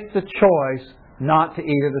make the choice not to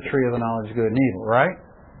eat of the tree of the knowledge of good and evil, right?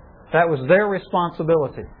 That was their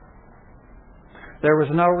responsibility. There was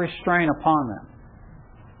no restraint upon them.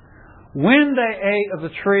 When they ate of the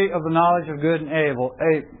tree of the knowledge of good and evil,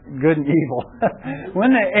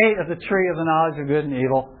 when they ate of the tree of the knowledge of good and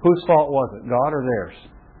evil, whose fault was it? God or theirs?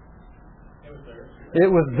 It was theirs.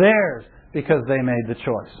 It was theirs because they made the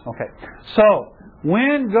choice. Okay. So,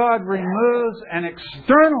 when God removes an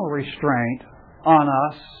external restraint on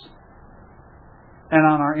us and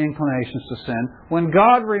on our inclinations to sin, when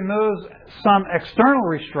God removes some external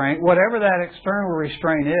restraint, whatever that external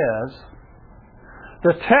restraint is,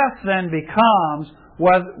 the test then becomes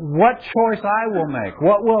what choice I will make.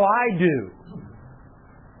 What will I do?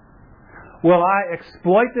 Will I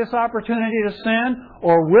exploit this opportunity to sin,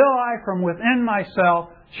 or will I from within myself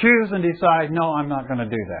choose and decide, no, I'm not going to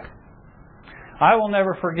do that? I will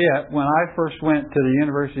never forget when I first went to the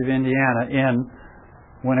University of Indiana in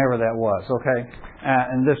whenever that was, okay?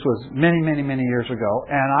 And this was many, many, many years ago.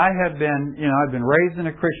 And I had been, I'd been raised in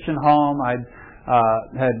a Christian home. I'd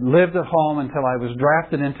had lived at home until I was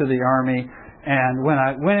drafted into the Army. And when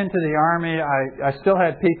I went into the Army, I still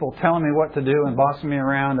had people telling me what to do and bossing me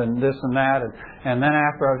around and this and that. And then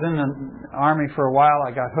after I was in the Army for a while,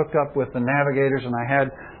 I got hooked up with the navigators, and I had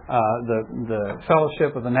the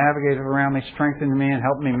fellowship of the navigators around me, strengthening me and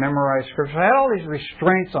helping me memorize Scripture. I had all these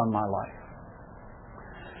restraints on my life.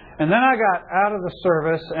 And then I got out of the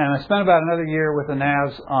service, and I spent about another year with the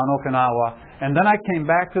Navs on Okinawa. And then I came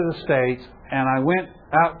back to the States, and I went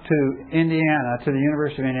out to Indiana, to the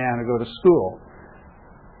University of Indiana, to go to school.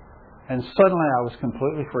 And suddenly I was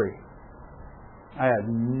completely free. I had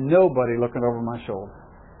nobody looking over my shoulder.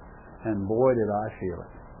 And boy, did I feel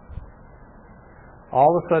it.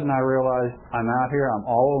 All of a sudden I realized I'm out here, I'm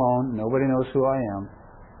all alone, nobody knows who I am.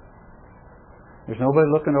 There's nobody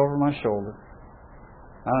looking over my shoulder.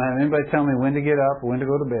 I don't have anybody telling me when to get up or when to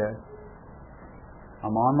go to bed.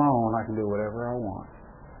 I'm on my own, I can do whatever I want.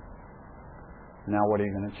 Now what are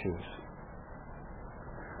you going to choose?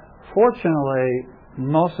 Fortunately,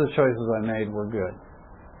 most of the choices I made were good.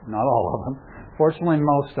 Not all of them. Fortunately,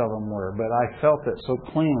 most of them were. But I felt it so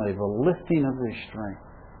cleanly, the lifting of restraint.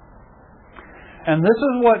 And this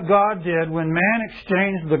is what God did when man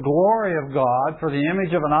exchanged the glory of God for the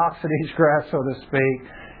image of an ox that eats grass, so to speak,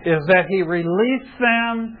 is that He released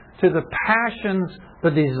them to the passions, the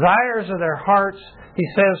desires of their hearts, He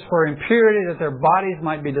says, for impurity, that their bodies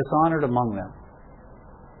might be dishonored among them.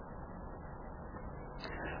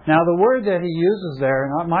 Now, the word that He uses there,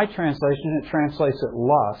 not my translation, it translates it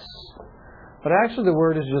lusts. But actually the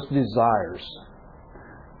word is just desires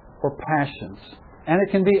or passions. And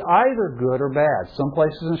it can be either good or bad. Some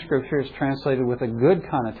places in Scripture it's translated with a good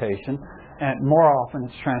connotation, and more often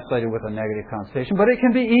it's translated with a negative connotation. But it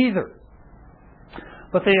can be either.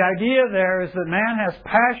 But the idea there is that man has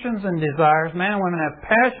passions and desires, man and women have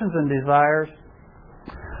passions and desires,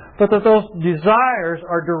 but that those desires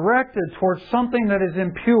are directed towards something that is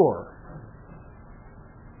impure.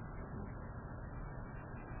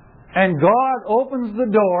 And God opens the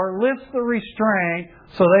door, lifts the restraint,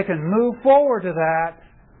 so they can move forward to that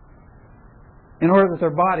in order that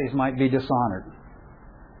their bodies might be dishonored.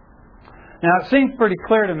 Now, it seems pretty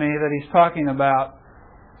clear to me that He's talking about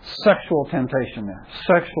sexual temptation there,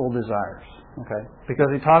 sexual desires. Okay? Because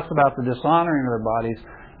He talks about the dishonoring of their bodies,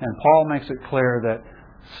 and Paul makes it clear that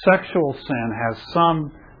sexual sin has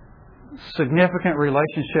some significant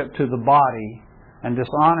relationship to the body and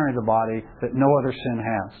dishonoring the body that no other sin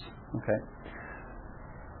has. Okay.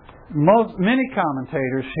 Many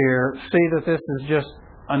commentators here see that this is just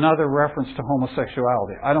another reference to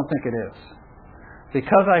homosexuality. I don't think it is.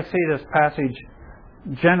 Because I see this passage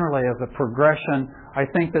generally as a progression, I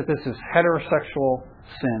think that this is heterosexual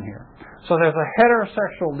sin here. So there's a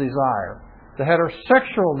heterosexual desire. The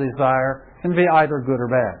heterosexual desire can be either good or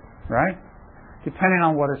bad, right? Depending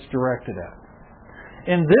on what it's directed at.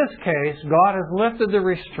 In this case, God has lifted the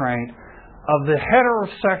restraint of the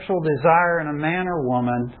heterosexual desire in a man or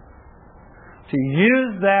woman to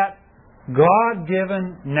use that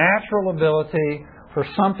God-given natural ability for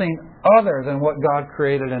something other than what God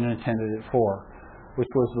created and intended it for, which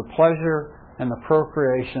was the pleasure and the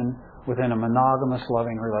procreation within a monogamous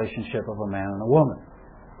loving relationship of a man and a woman.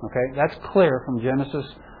 Okay? That's clear from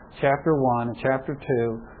Genesis chapter 1 and chapter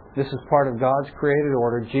 2. This is part of God's created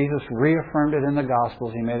order. Jesus reaffirmed it in the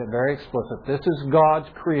Gospels. He made it very explicit. This is God's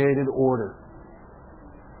created order.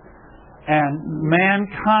 And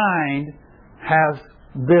mankind has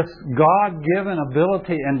this God-given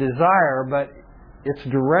ability and desire, but it's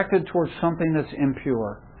directed towards something that's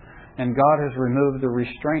impure. And God has removed the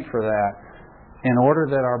restraint for that in order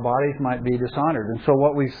that our bodies might be dishonored. And so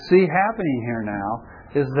what we see happening here now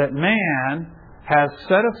is that man has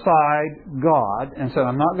set aside God and said,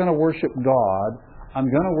 I'm not going to worship God, I'm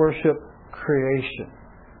going to worship creation.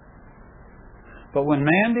 But when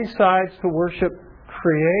man decides to worship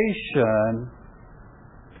creation,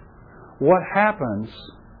 what happens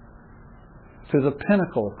to the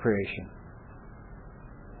pinnacle of creation?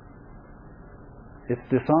 It's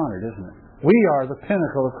dishonored, isn't it? We are the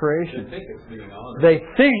pinnacle of creation. They think it's being honored. They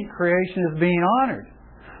think creation is being honored.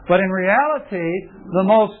 But in reality, the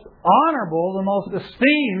most honorable, the most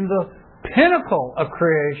esteemed, the pinnacle of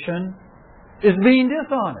creation is being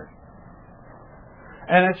dishonored.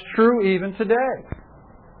 And it's true even today.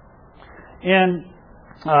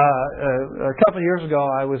 A couple of years ago,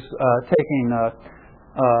 I was taking the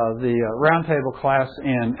roundtable class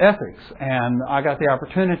in ethics, and I got the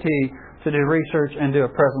opportunity to do research and do a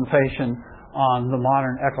presentation on the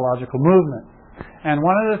modern ecological movement. And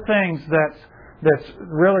one of the things that's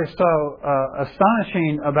really so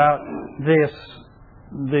astonishing about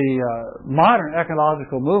the modern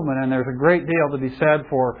ecological movement, and there's a great deal to be said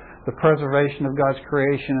for the preservation of God's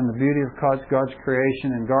creation and the beauty of God's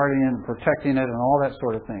creation and guarding it and protecting it and all that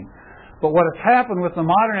sort of thing. But what has happened with the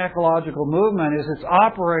modern ecological movement is it's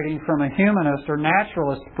operating from a humanist or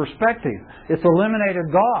naturalist perspective. It's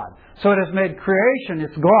eliminated God. So it has made creation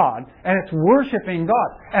its God, and it's worshiping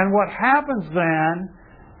God. And what happens then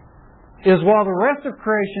is while the rest of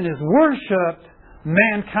creation is worshipped,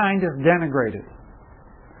 mankind is denigrated.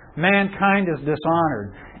 Mankind is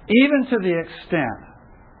dishonored. Even to the extent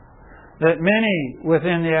that many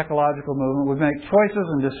within the ecological movement would make choices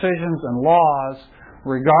and decisions and laws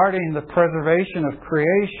regarding the preservation of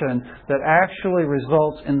creation that actually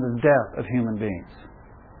results in the death of human beings.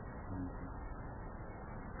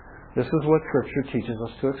 This is what Scripture teaches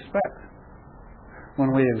us to expect.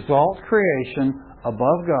 When we exalt creation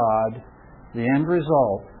above God, the end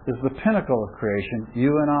result is the pinnacle of creation.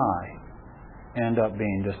 You and I end up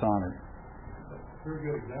being dishonored. A very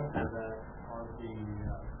good example of that are the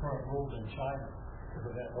current rules in China because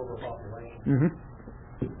of that overpopulation. Mm-hmm.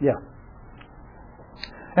 Yeah.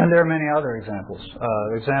 And there are many other examples.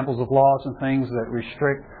 Examples of laws and things that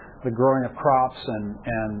restrict the growing of crops and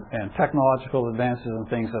technological advances and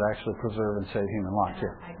things that actually preserve and save human lives.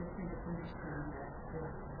 Yeah. I just think it's interesting that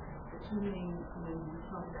the two main, when you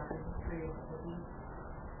talk about the history of the beast,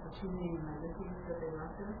 the two main legacies that they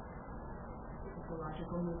left us, the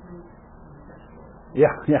ecological movement and the sexual.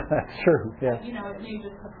 Yeah, that's true. Yeah. You know, it may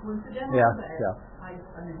just have coincidental, Yeah, but yeah. I'm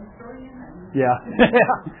a historian. Yeah.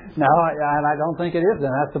 No, and I don't think it is.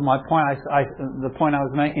 And that's my point. The point I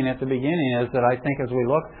was making at the beginning is that I think as we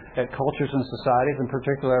look at cultures and societies, and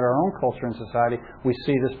particularly at our own culture and society, we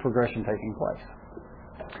see this progression taking place.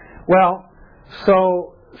 Well,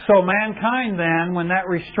 so mankind then, when that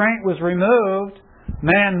restraint was removed,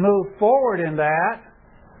 man moved forward in that,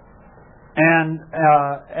 and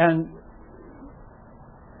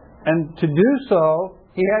to do so,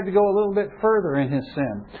 he had to go a little bit further in his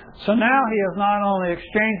sin. So now he has not only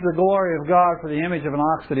exchanged the glory of God for the image of an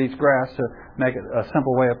ox that eats grass, to make it a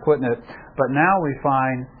simple way of putting it, but now we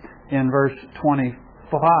find in verse 25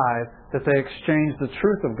 that they exchanged the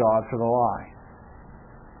truth of God for the lie.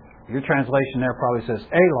 Your translation there probably says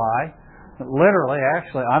a lie. Literally,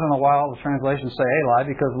 actually, I don't know why all the translations say a lie,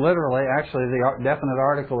 because literally, actually, the definite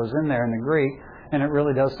article is in there in the Greek, and it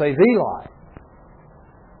really does say the lie.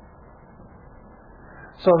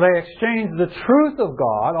 So they exchanged the truth of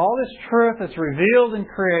God, all this truth that's revealed in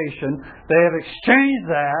creation, they have exchanged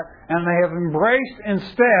that, and they have embraced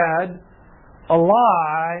instead a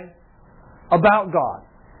lie about God.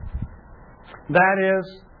 That is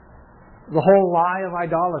the whole lie of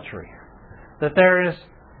idolatry. That there is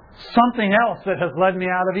something else that has led me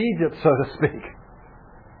out of Egypt, so to speak.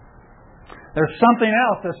 There's something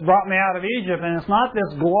else that's brought me out of Egypt, and it's not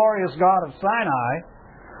this glorious God of Sinai,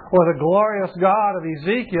 or the glorious God of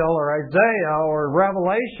Ezekiel or Isaiah or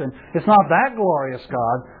Revelation. It's not that glorious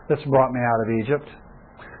God that's brought me out of Egypt.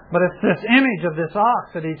 But it's this image of this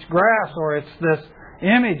ox that eats grass, or it's this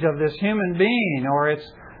image of this human being, or it's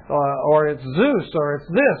Zeus, or it's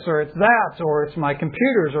this, or it's that, or it's my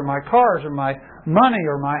computers, or my cars, or my money,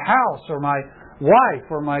 or my house, or my wife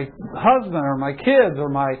or my husband or my kids or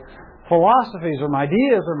my philosophies or my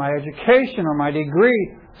ideas or my education or my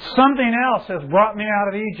degree. Something else has brought me out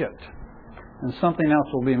of Egypt. And something else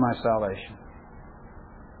will be my salvation.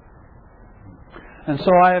 And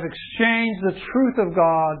so I have exchanged the truth of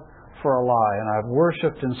God for a lie, and I've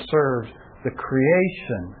worshipped and served the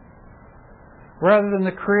creation rather than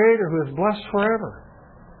the Creator who is blessed forever.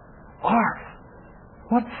 Arf!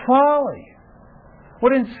 What folly!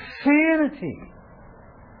 What insanity!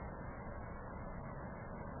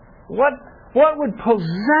 What would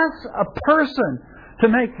possess a person to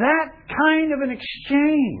make that kind of an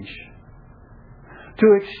exchange?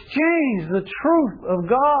 To exchange the truth of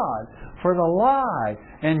God for the lie.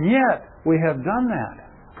 And yet, we have done that.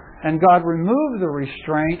 And God removed the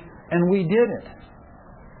restraint, and we did it.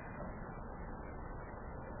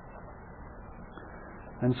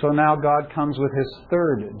 And so now God comes with His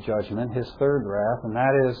third judgment, His third wrath, and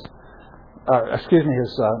that is,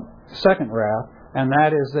 His second wrath, and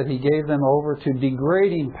that is that He gave them over to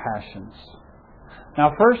degrading passions.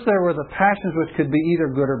 Now, first there were the passions which could be either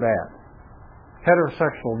good or bad.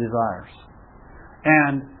 Heterosexual desires.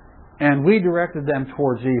 And we directed them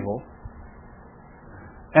towards evil.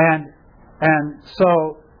 And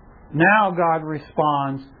so now God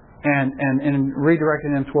responds, and in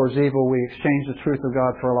redirecting them towards evil, we exchange the truth of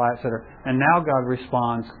God for a lie, etc. And now God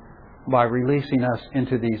responds by releasing us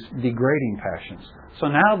into these degrading passions. So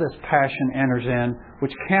now this passion enters in,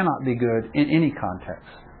 which cannot be good in any context.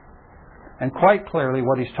 And quite clearly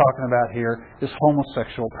what he's talking about here is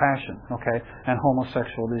homosexual passion, okay, and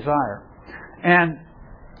homosexual desire. And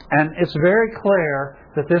it's very clear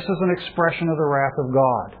that this is an expression of the wrath of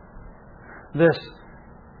God.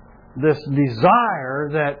 This desire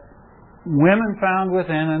that women found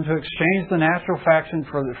within, and to exchange the natural function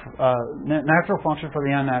for the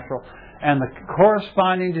unnatural, and the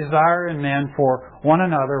corresponding desire in men for one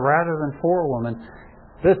another rather than for a woman,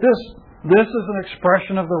 that this is an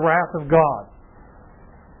expression of the wrath of God.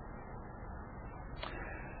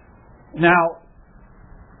 Now,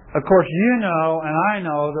 of course, you know and I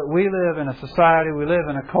know that we live in a society, we live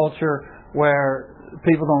in a culture where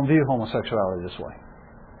people don't view homosexuality this way.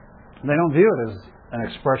 They don't view it as an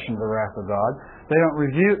expression of the wrath of God. They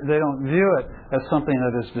don't view it as something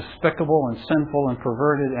that is despicable and sinful and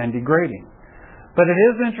perverted and degrading. But it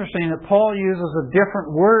is interesting that Paul uses a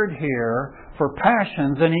different word here for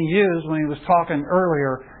passions than he used when he was talking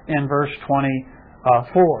earlier in verse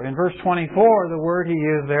 24. In verse 24, the word he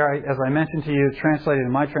used there, as I mentioned to you, translated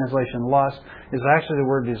in my translation, lust, is actually the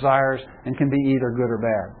word desires and can be either good or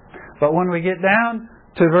bad. But when we get down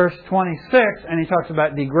to verse 26, and he talks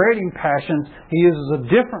about degrading passions, he uses a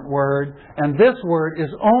different word, and this word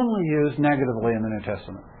is only used negatively in the New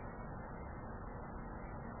Testament.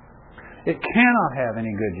 It cannot have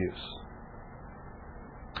any good use.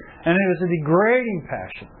 And it is a degrading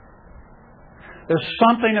passion. There's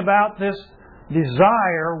something about this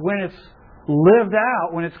desire when it's lived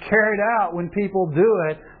out, when it's carried out, when people do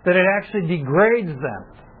it, that it actually degrades them.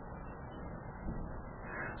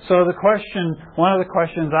 So one of the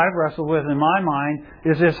questions I've wrestled with in my mind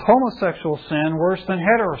is homosexual sin worse than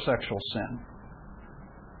heterosexual sin?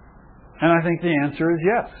 And I think the answer is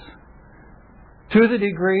yes. To the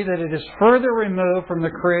degree that it is further removed from the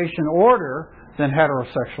creation order than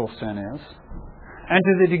heterosexual sin is, and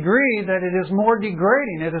to the degree that it is more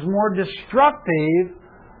degrading, it is more destructive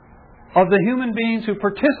of the human beings who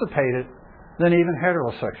participated than even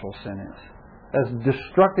heterosexual sin is. As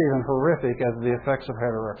destructive and horrific as the effects of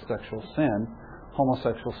heterosexual sin,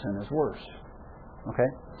 homosexual sin is worse. Okay?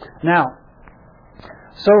 Now,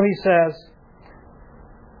 so he says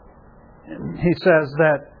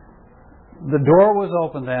that the door was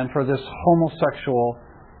open then for this homosexual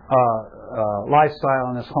lifestyle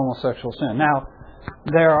and this homosexual sin. Now,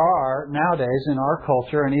 there are nowadays in our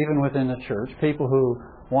culture and even within the church people who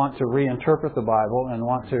want to reinterpret the Bible and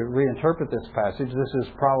want to reinterpret this passage. This is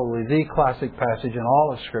probably the classic passage in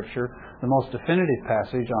all of Scripture, the most definitive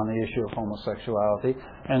passage on the issue of homosexuality.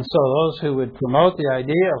 And so those who would promote the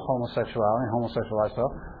idea of homosexuality and homosexual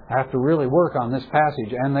lifestyle have to really work on this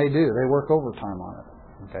passage, and they do. They work overtime on it.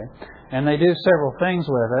 Okay, and they do several things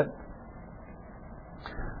with it.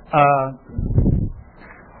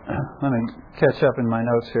 Let me catch up in my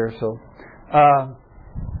notes here. So,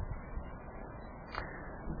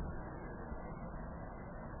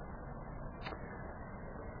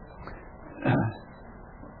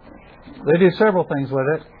 they do several things with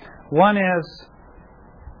it. One is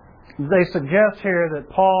they suggest here that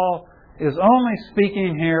Paul is only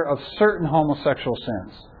speaking here of certain homosexual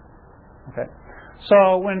sins. Okay.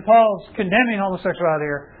 So when Paul's condemning homosexuality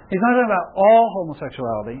here, he's not talking about all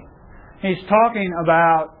homosexuality. he's talking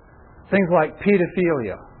about things like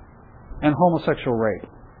pedophilia and homosexual rape.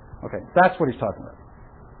 Okay, that's what he's talking about.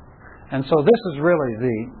 And so this is really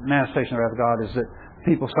the manifestation of the wrath of God, is that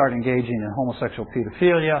people start engaging in homosexual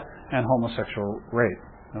pedophilia and homosexual rape.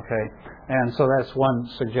 Okay, and so that's one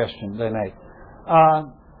suggestion they make.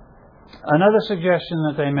 Another suggestion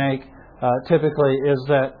that they make typically is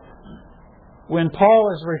that when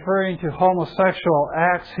Paul is referring to homosexual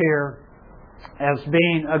acts here as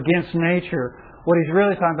being against nature, what he's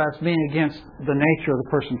really talking about is being against the nature of the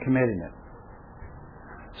person committing it.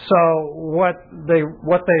 So what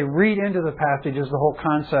they read into the passage is the whole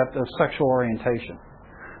concept of sexual orientation.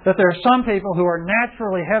 That there are some people who are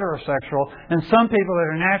naturally heterosexual and some people that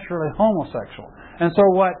are naturally homosexual. And so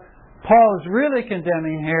what Paul is really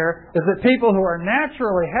condemning here is that people who are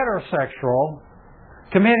naturally heterosexual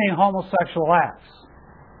committing homosexual acts.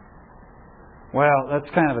 Well, that's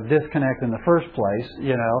kind of a disconnect in the first place,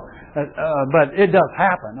 you know. But it does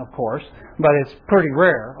happen, of course. But it's pretty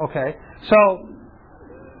rare, okay.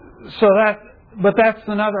 But that's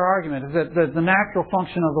another argument, is that the natural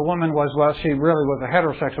function of the woman was, well, she really was a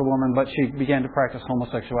heterosexual woman, but she began to practice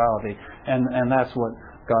homosexuality. And that's what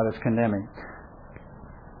God is condemning.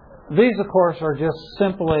 These, of course, are just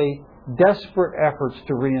simply desperate efforts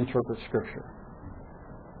to reinterpret Scripture.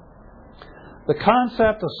 The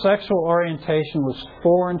concept of sexual orientation was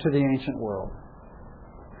foreign to the ancient world.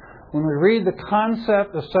 When we read the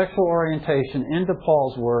concept of sexual orientation into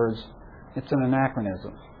Paul's words, it's an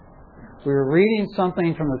anachronism. We were reading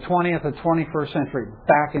something from the 20th or 21st century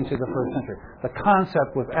back into the first century. The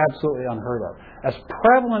concept was absolutely unheard of. As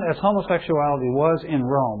prevalent as homosexuality was in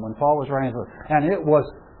Rome when Paul was writing it, and it was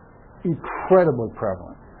incredibly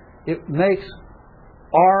prevalent. It makes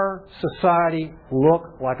our society look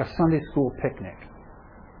like a Sunday school picnic.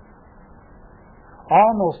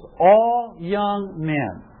 Almost all young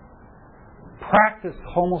men practiced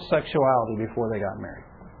homosexuality before they got married.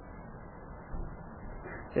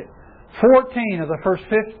 14 of the first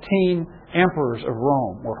 15 emperors of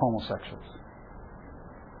Rome were homosexuals.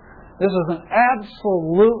 This is an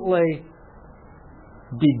absolutely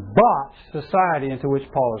debauched society into which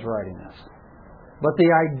Paul is writing this. But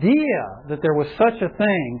the idea that there was such a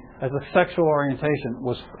thing as a sexual orientation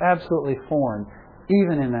was absolutely foreign,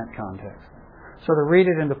 even in that context. So to read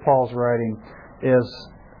it into Paul's writing is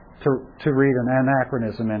to read an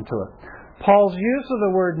anachronism into it. Paul's use of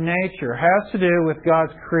the word nature has to do with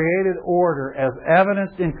God's created order as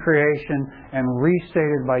evidenced in creation and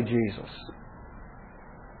restated by Jesus.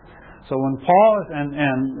 So when Paul is,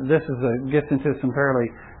 and this gets into some fairly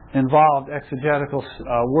involved exegetical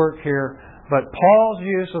work here, but Paul's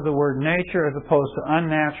use of the word nature as opposed to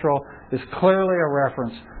unnatural is clearly a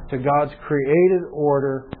reference to God's created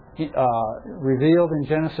order revealed in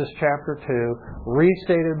Genesis chapter 2,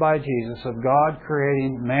 restated by Jesus, of God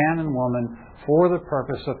creating man and woman for the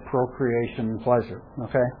purpose of procreation and pleasure.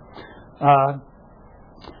 Okay?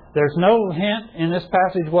 There's no hint in this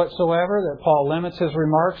passage whatsoever that Paul limits his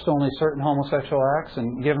remarks to only certain homosexual acts,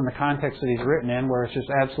 and given the context that he's written in, where it's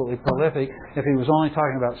just absolutely prolific, if he was only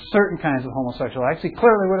talking about certain kinds of homosexual acts, he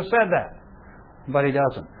clearly would have said that. But he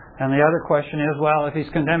doesn't. And the other question is, well, if he's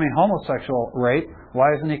condemning homosexual rape,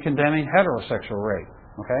 why isn't he condemning heterosexual rape?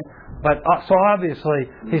 Okay? But so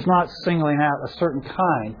obviously, he's not singling out a certain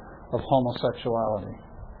kind of homosexuality.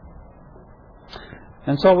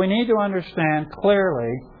 And so we need to understand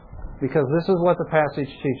clearly, because this is what the passage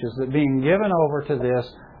teaches, that being given over to this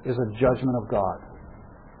is a judgment of God.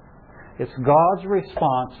 It's God's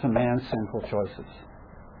response to man's sinful choices.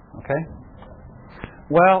 Okay?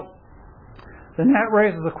 Well, then that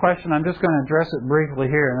raises a question. I'm just going to address it briefly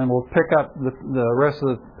here, and then we'll pick up the rest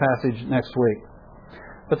of the passage next week.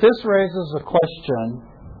 But this raises a question.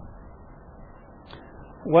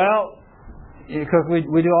 Well, because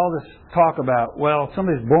we do all this talk about, well, if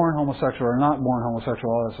somebody's born homosexual or not born homosexual,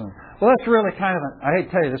 all this. Well, that's really kind of I hate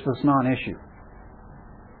to tell you this, but it's non-issue.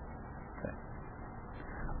 Okay.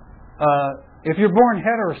 If you're born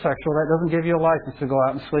heterosexual, that doesn't give you a license to go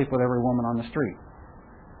out and sleep with every woman on the street.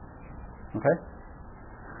 Okay?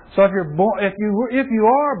 So if you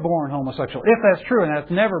are born homosexual, if that's true, and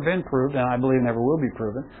that's never been proved, and I believe never will be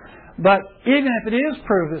proven, but even if it is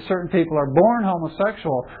proved that certain people are born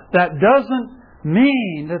homosexual, that doesn't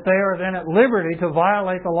mean that they are then at liberty to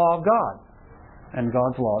violate the law of God. And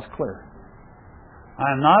God's law is clear.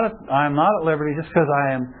 I am not at liberty just because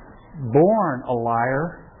I am born a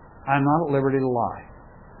liar. I am not at liberty to lie.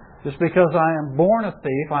 Just because I am born a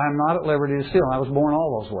thief, I am not at liberty to steal. I was born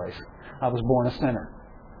all those ways. I was born a sinner.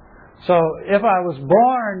 So if I was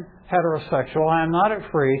born heterosexual, I am not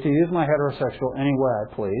at free to use my heterosexual any way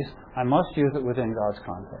I please. I must use it within God's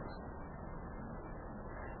context.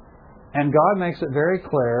 And God makes it very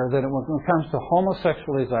clear that when it comes to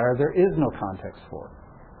homosexual desire, there is no context for it.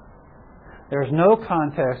 There is no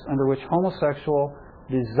context under which homosexual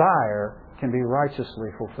desire can be righteously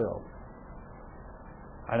fulfilled.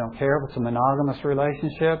 I don't care if it's a monogamous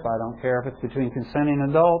relationship. I don't care if it's between consenting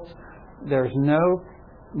adults. There's no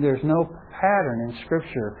pattern in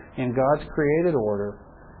Scripture in God's created order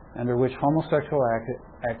under which homosexual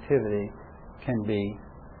activity can be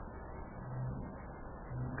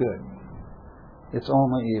good. It's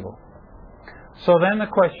only evil. So then the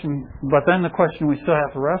question we still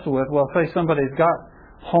have to wrestle with, well, say somebody's got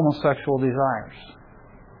homosexual desires.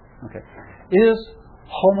 Okay.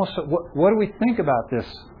 What do we think about this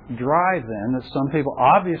drive then that some people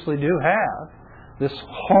obviously do have, this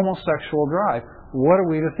homosexual drive? What are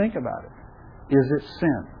we to think about it? Is it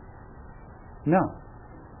sin? No.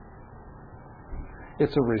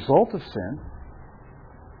 It's a result of sin.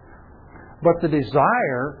 But the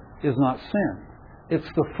desire is not sin. It's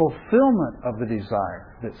the fulfillment of the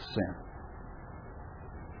desire that's sin.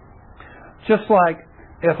 Just like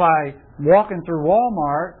if I walking through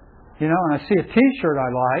Walmart, and I see a T-shirt I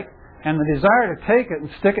like, and the desire to take it and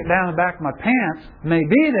stick it down the back of my pants may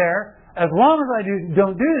be there. As long as I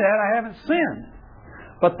don't do that, I haven't sinned.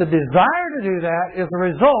 But the desire to do that is the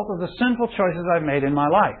result of the sinful choices I've made in my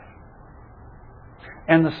life.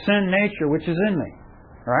 And the sin nature which is in me.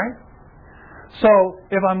 Right? So,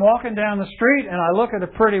 if I'm walking down the street and I look at a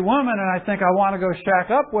pretty woman and I think I want to go shack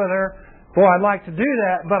up with her, boy, I'd like to do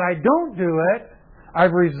that, but I don't do it.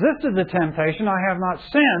 I've resisted the temptation. I have not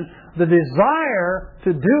sinned. The desire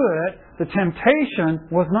to do it, the temptation,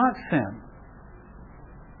 was not sin.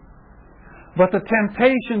 But the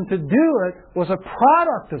temptation to do it was a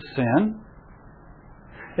product of sin.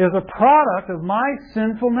 It was a product of my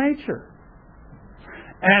sinful nature.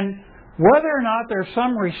 And whether or not there's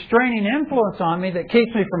some restraining influence on me that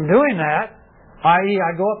keeps me from doing that, i.e.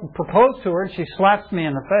 I go up and propose to her and she slaps me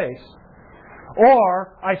in the face,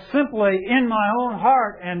 or I simply, in my own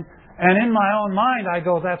heart and in my own mind, I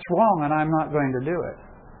go, that's wrong and I'm not going to do it.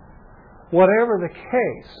 Whatever the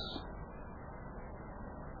case,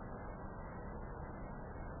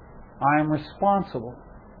 I am responsible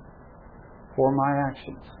for my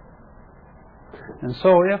actions. And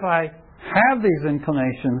so if I have these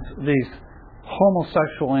inclinations, these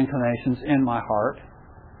homosexual inclinations in my heart,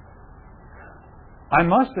 I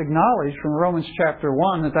must acknowledge from Romans chapter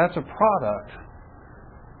 1 that that's a product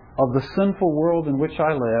of the sinful world in which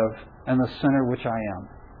I live and the sinner which I am.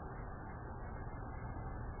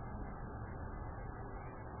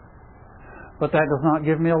 But that does not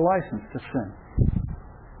give me a license to sin.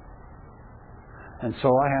 And so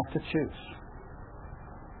I have to choose.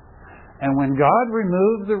 And when God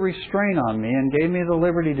removed the restraint on me and gave me the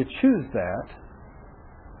liberty to choose that,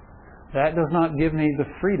 that does not give me the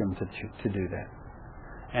freedom to do that.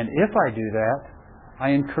 And if I do that, I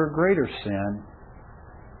incur greater sin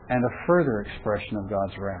and a further expression of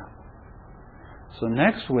God's wrath. So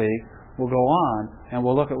next week, we'll go on and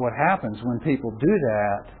we'll look at what happens when people do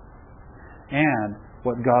that and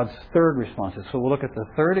what God's third response is. So we'll look at the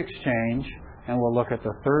third exchange and we'll look at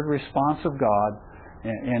the third response of God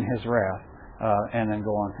in His wrath, and then go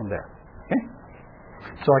on from there. Okay?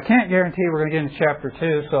 So I can't guarantee we're going to get into chapter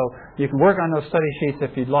 2, so you can work on those study sheets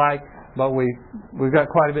if you'd like, but we've got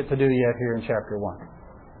quite a bit to do yet here in chapter 1.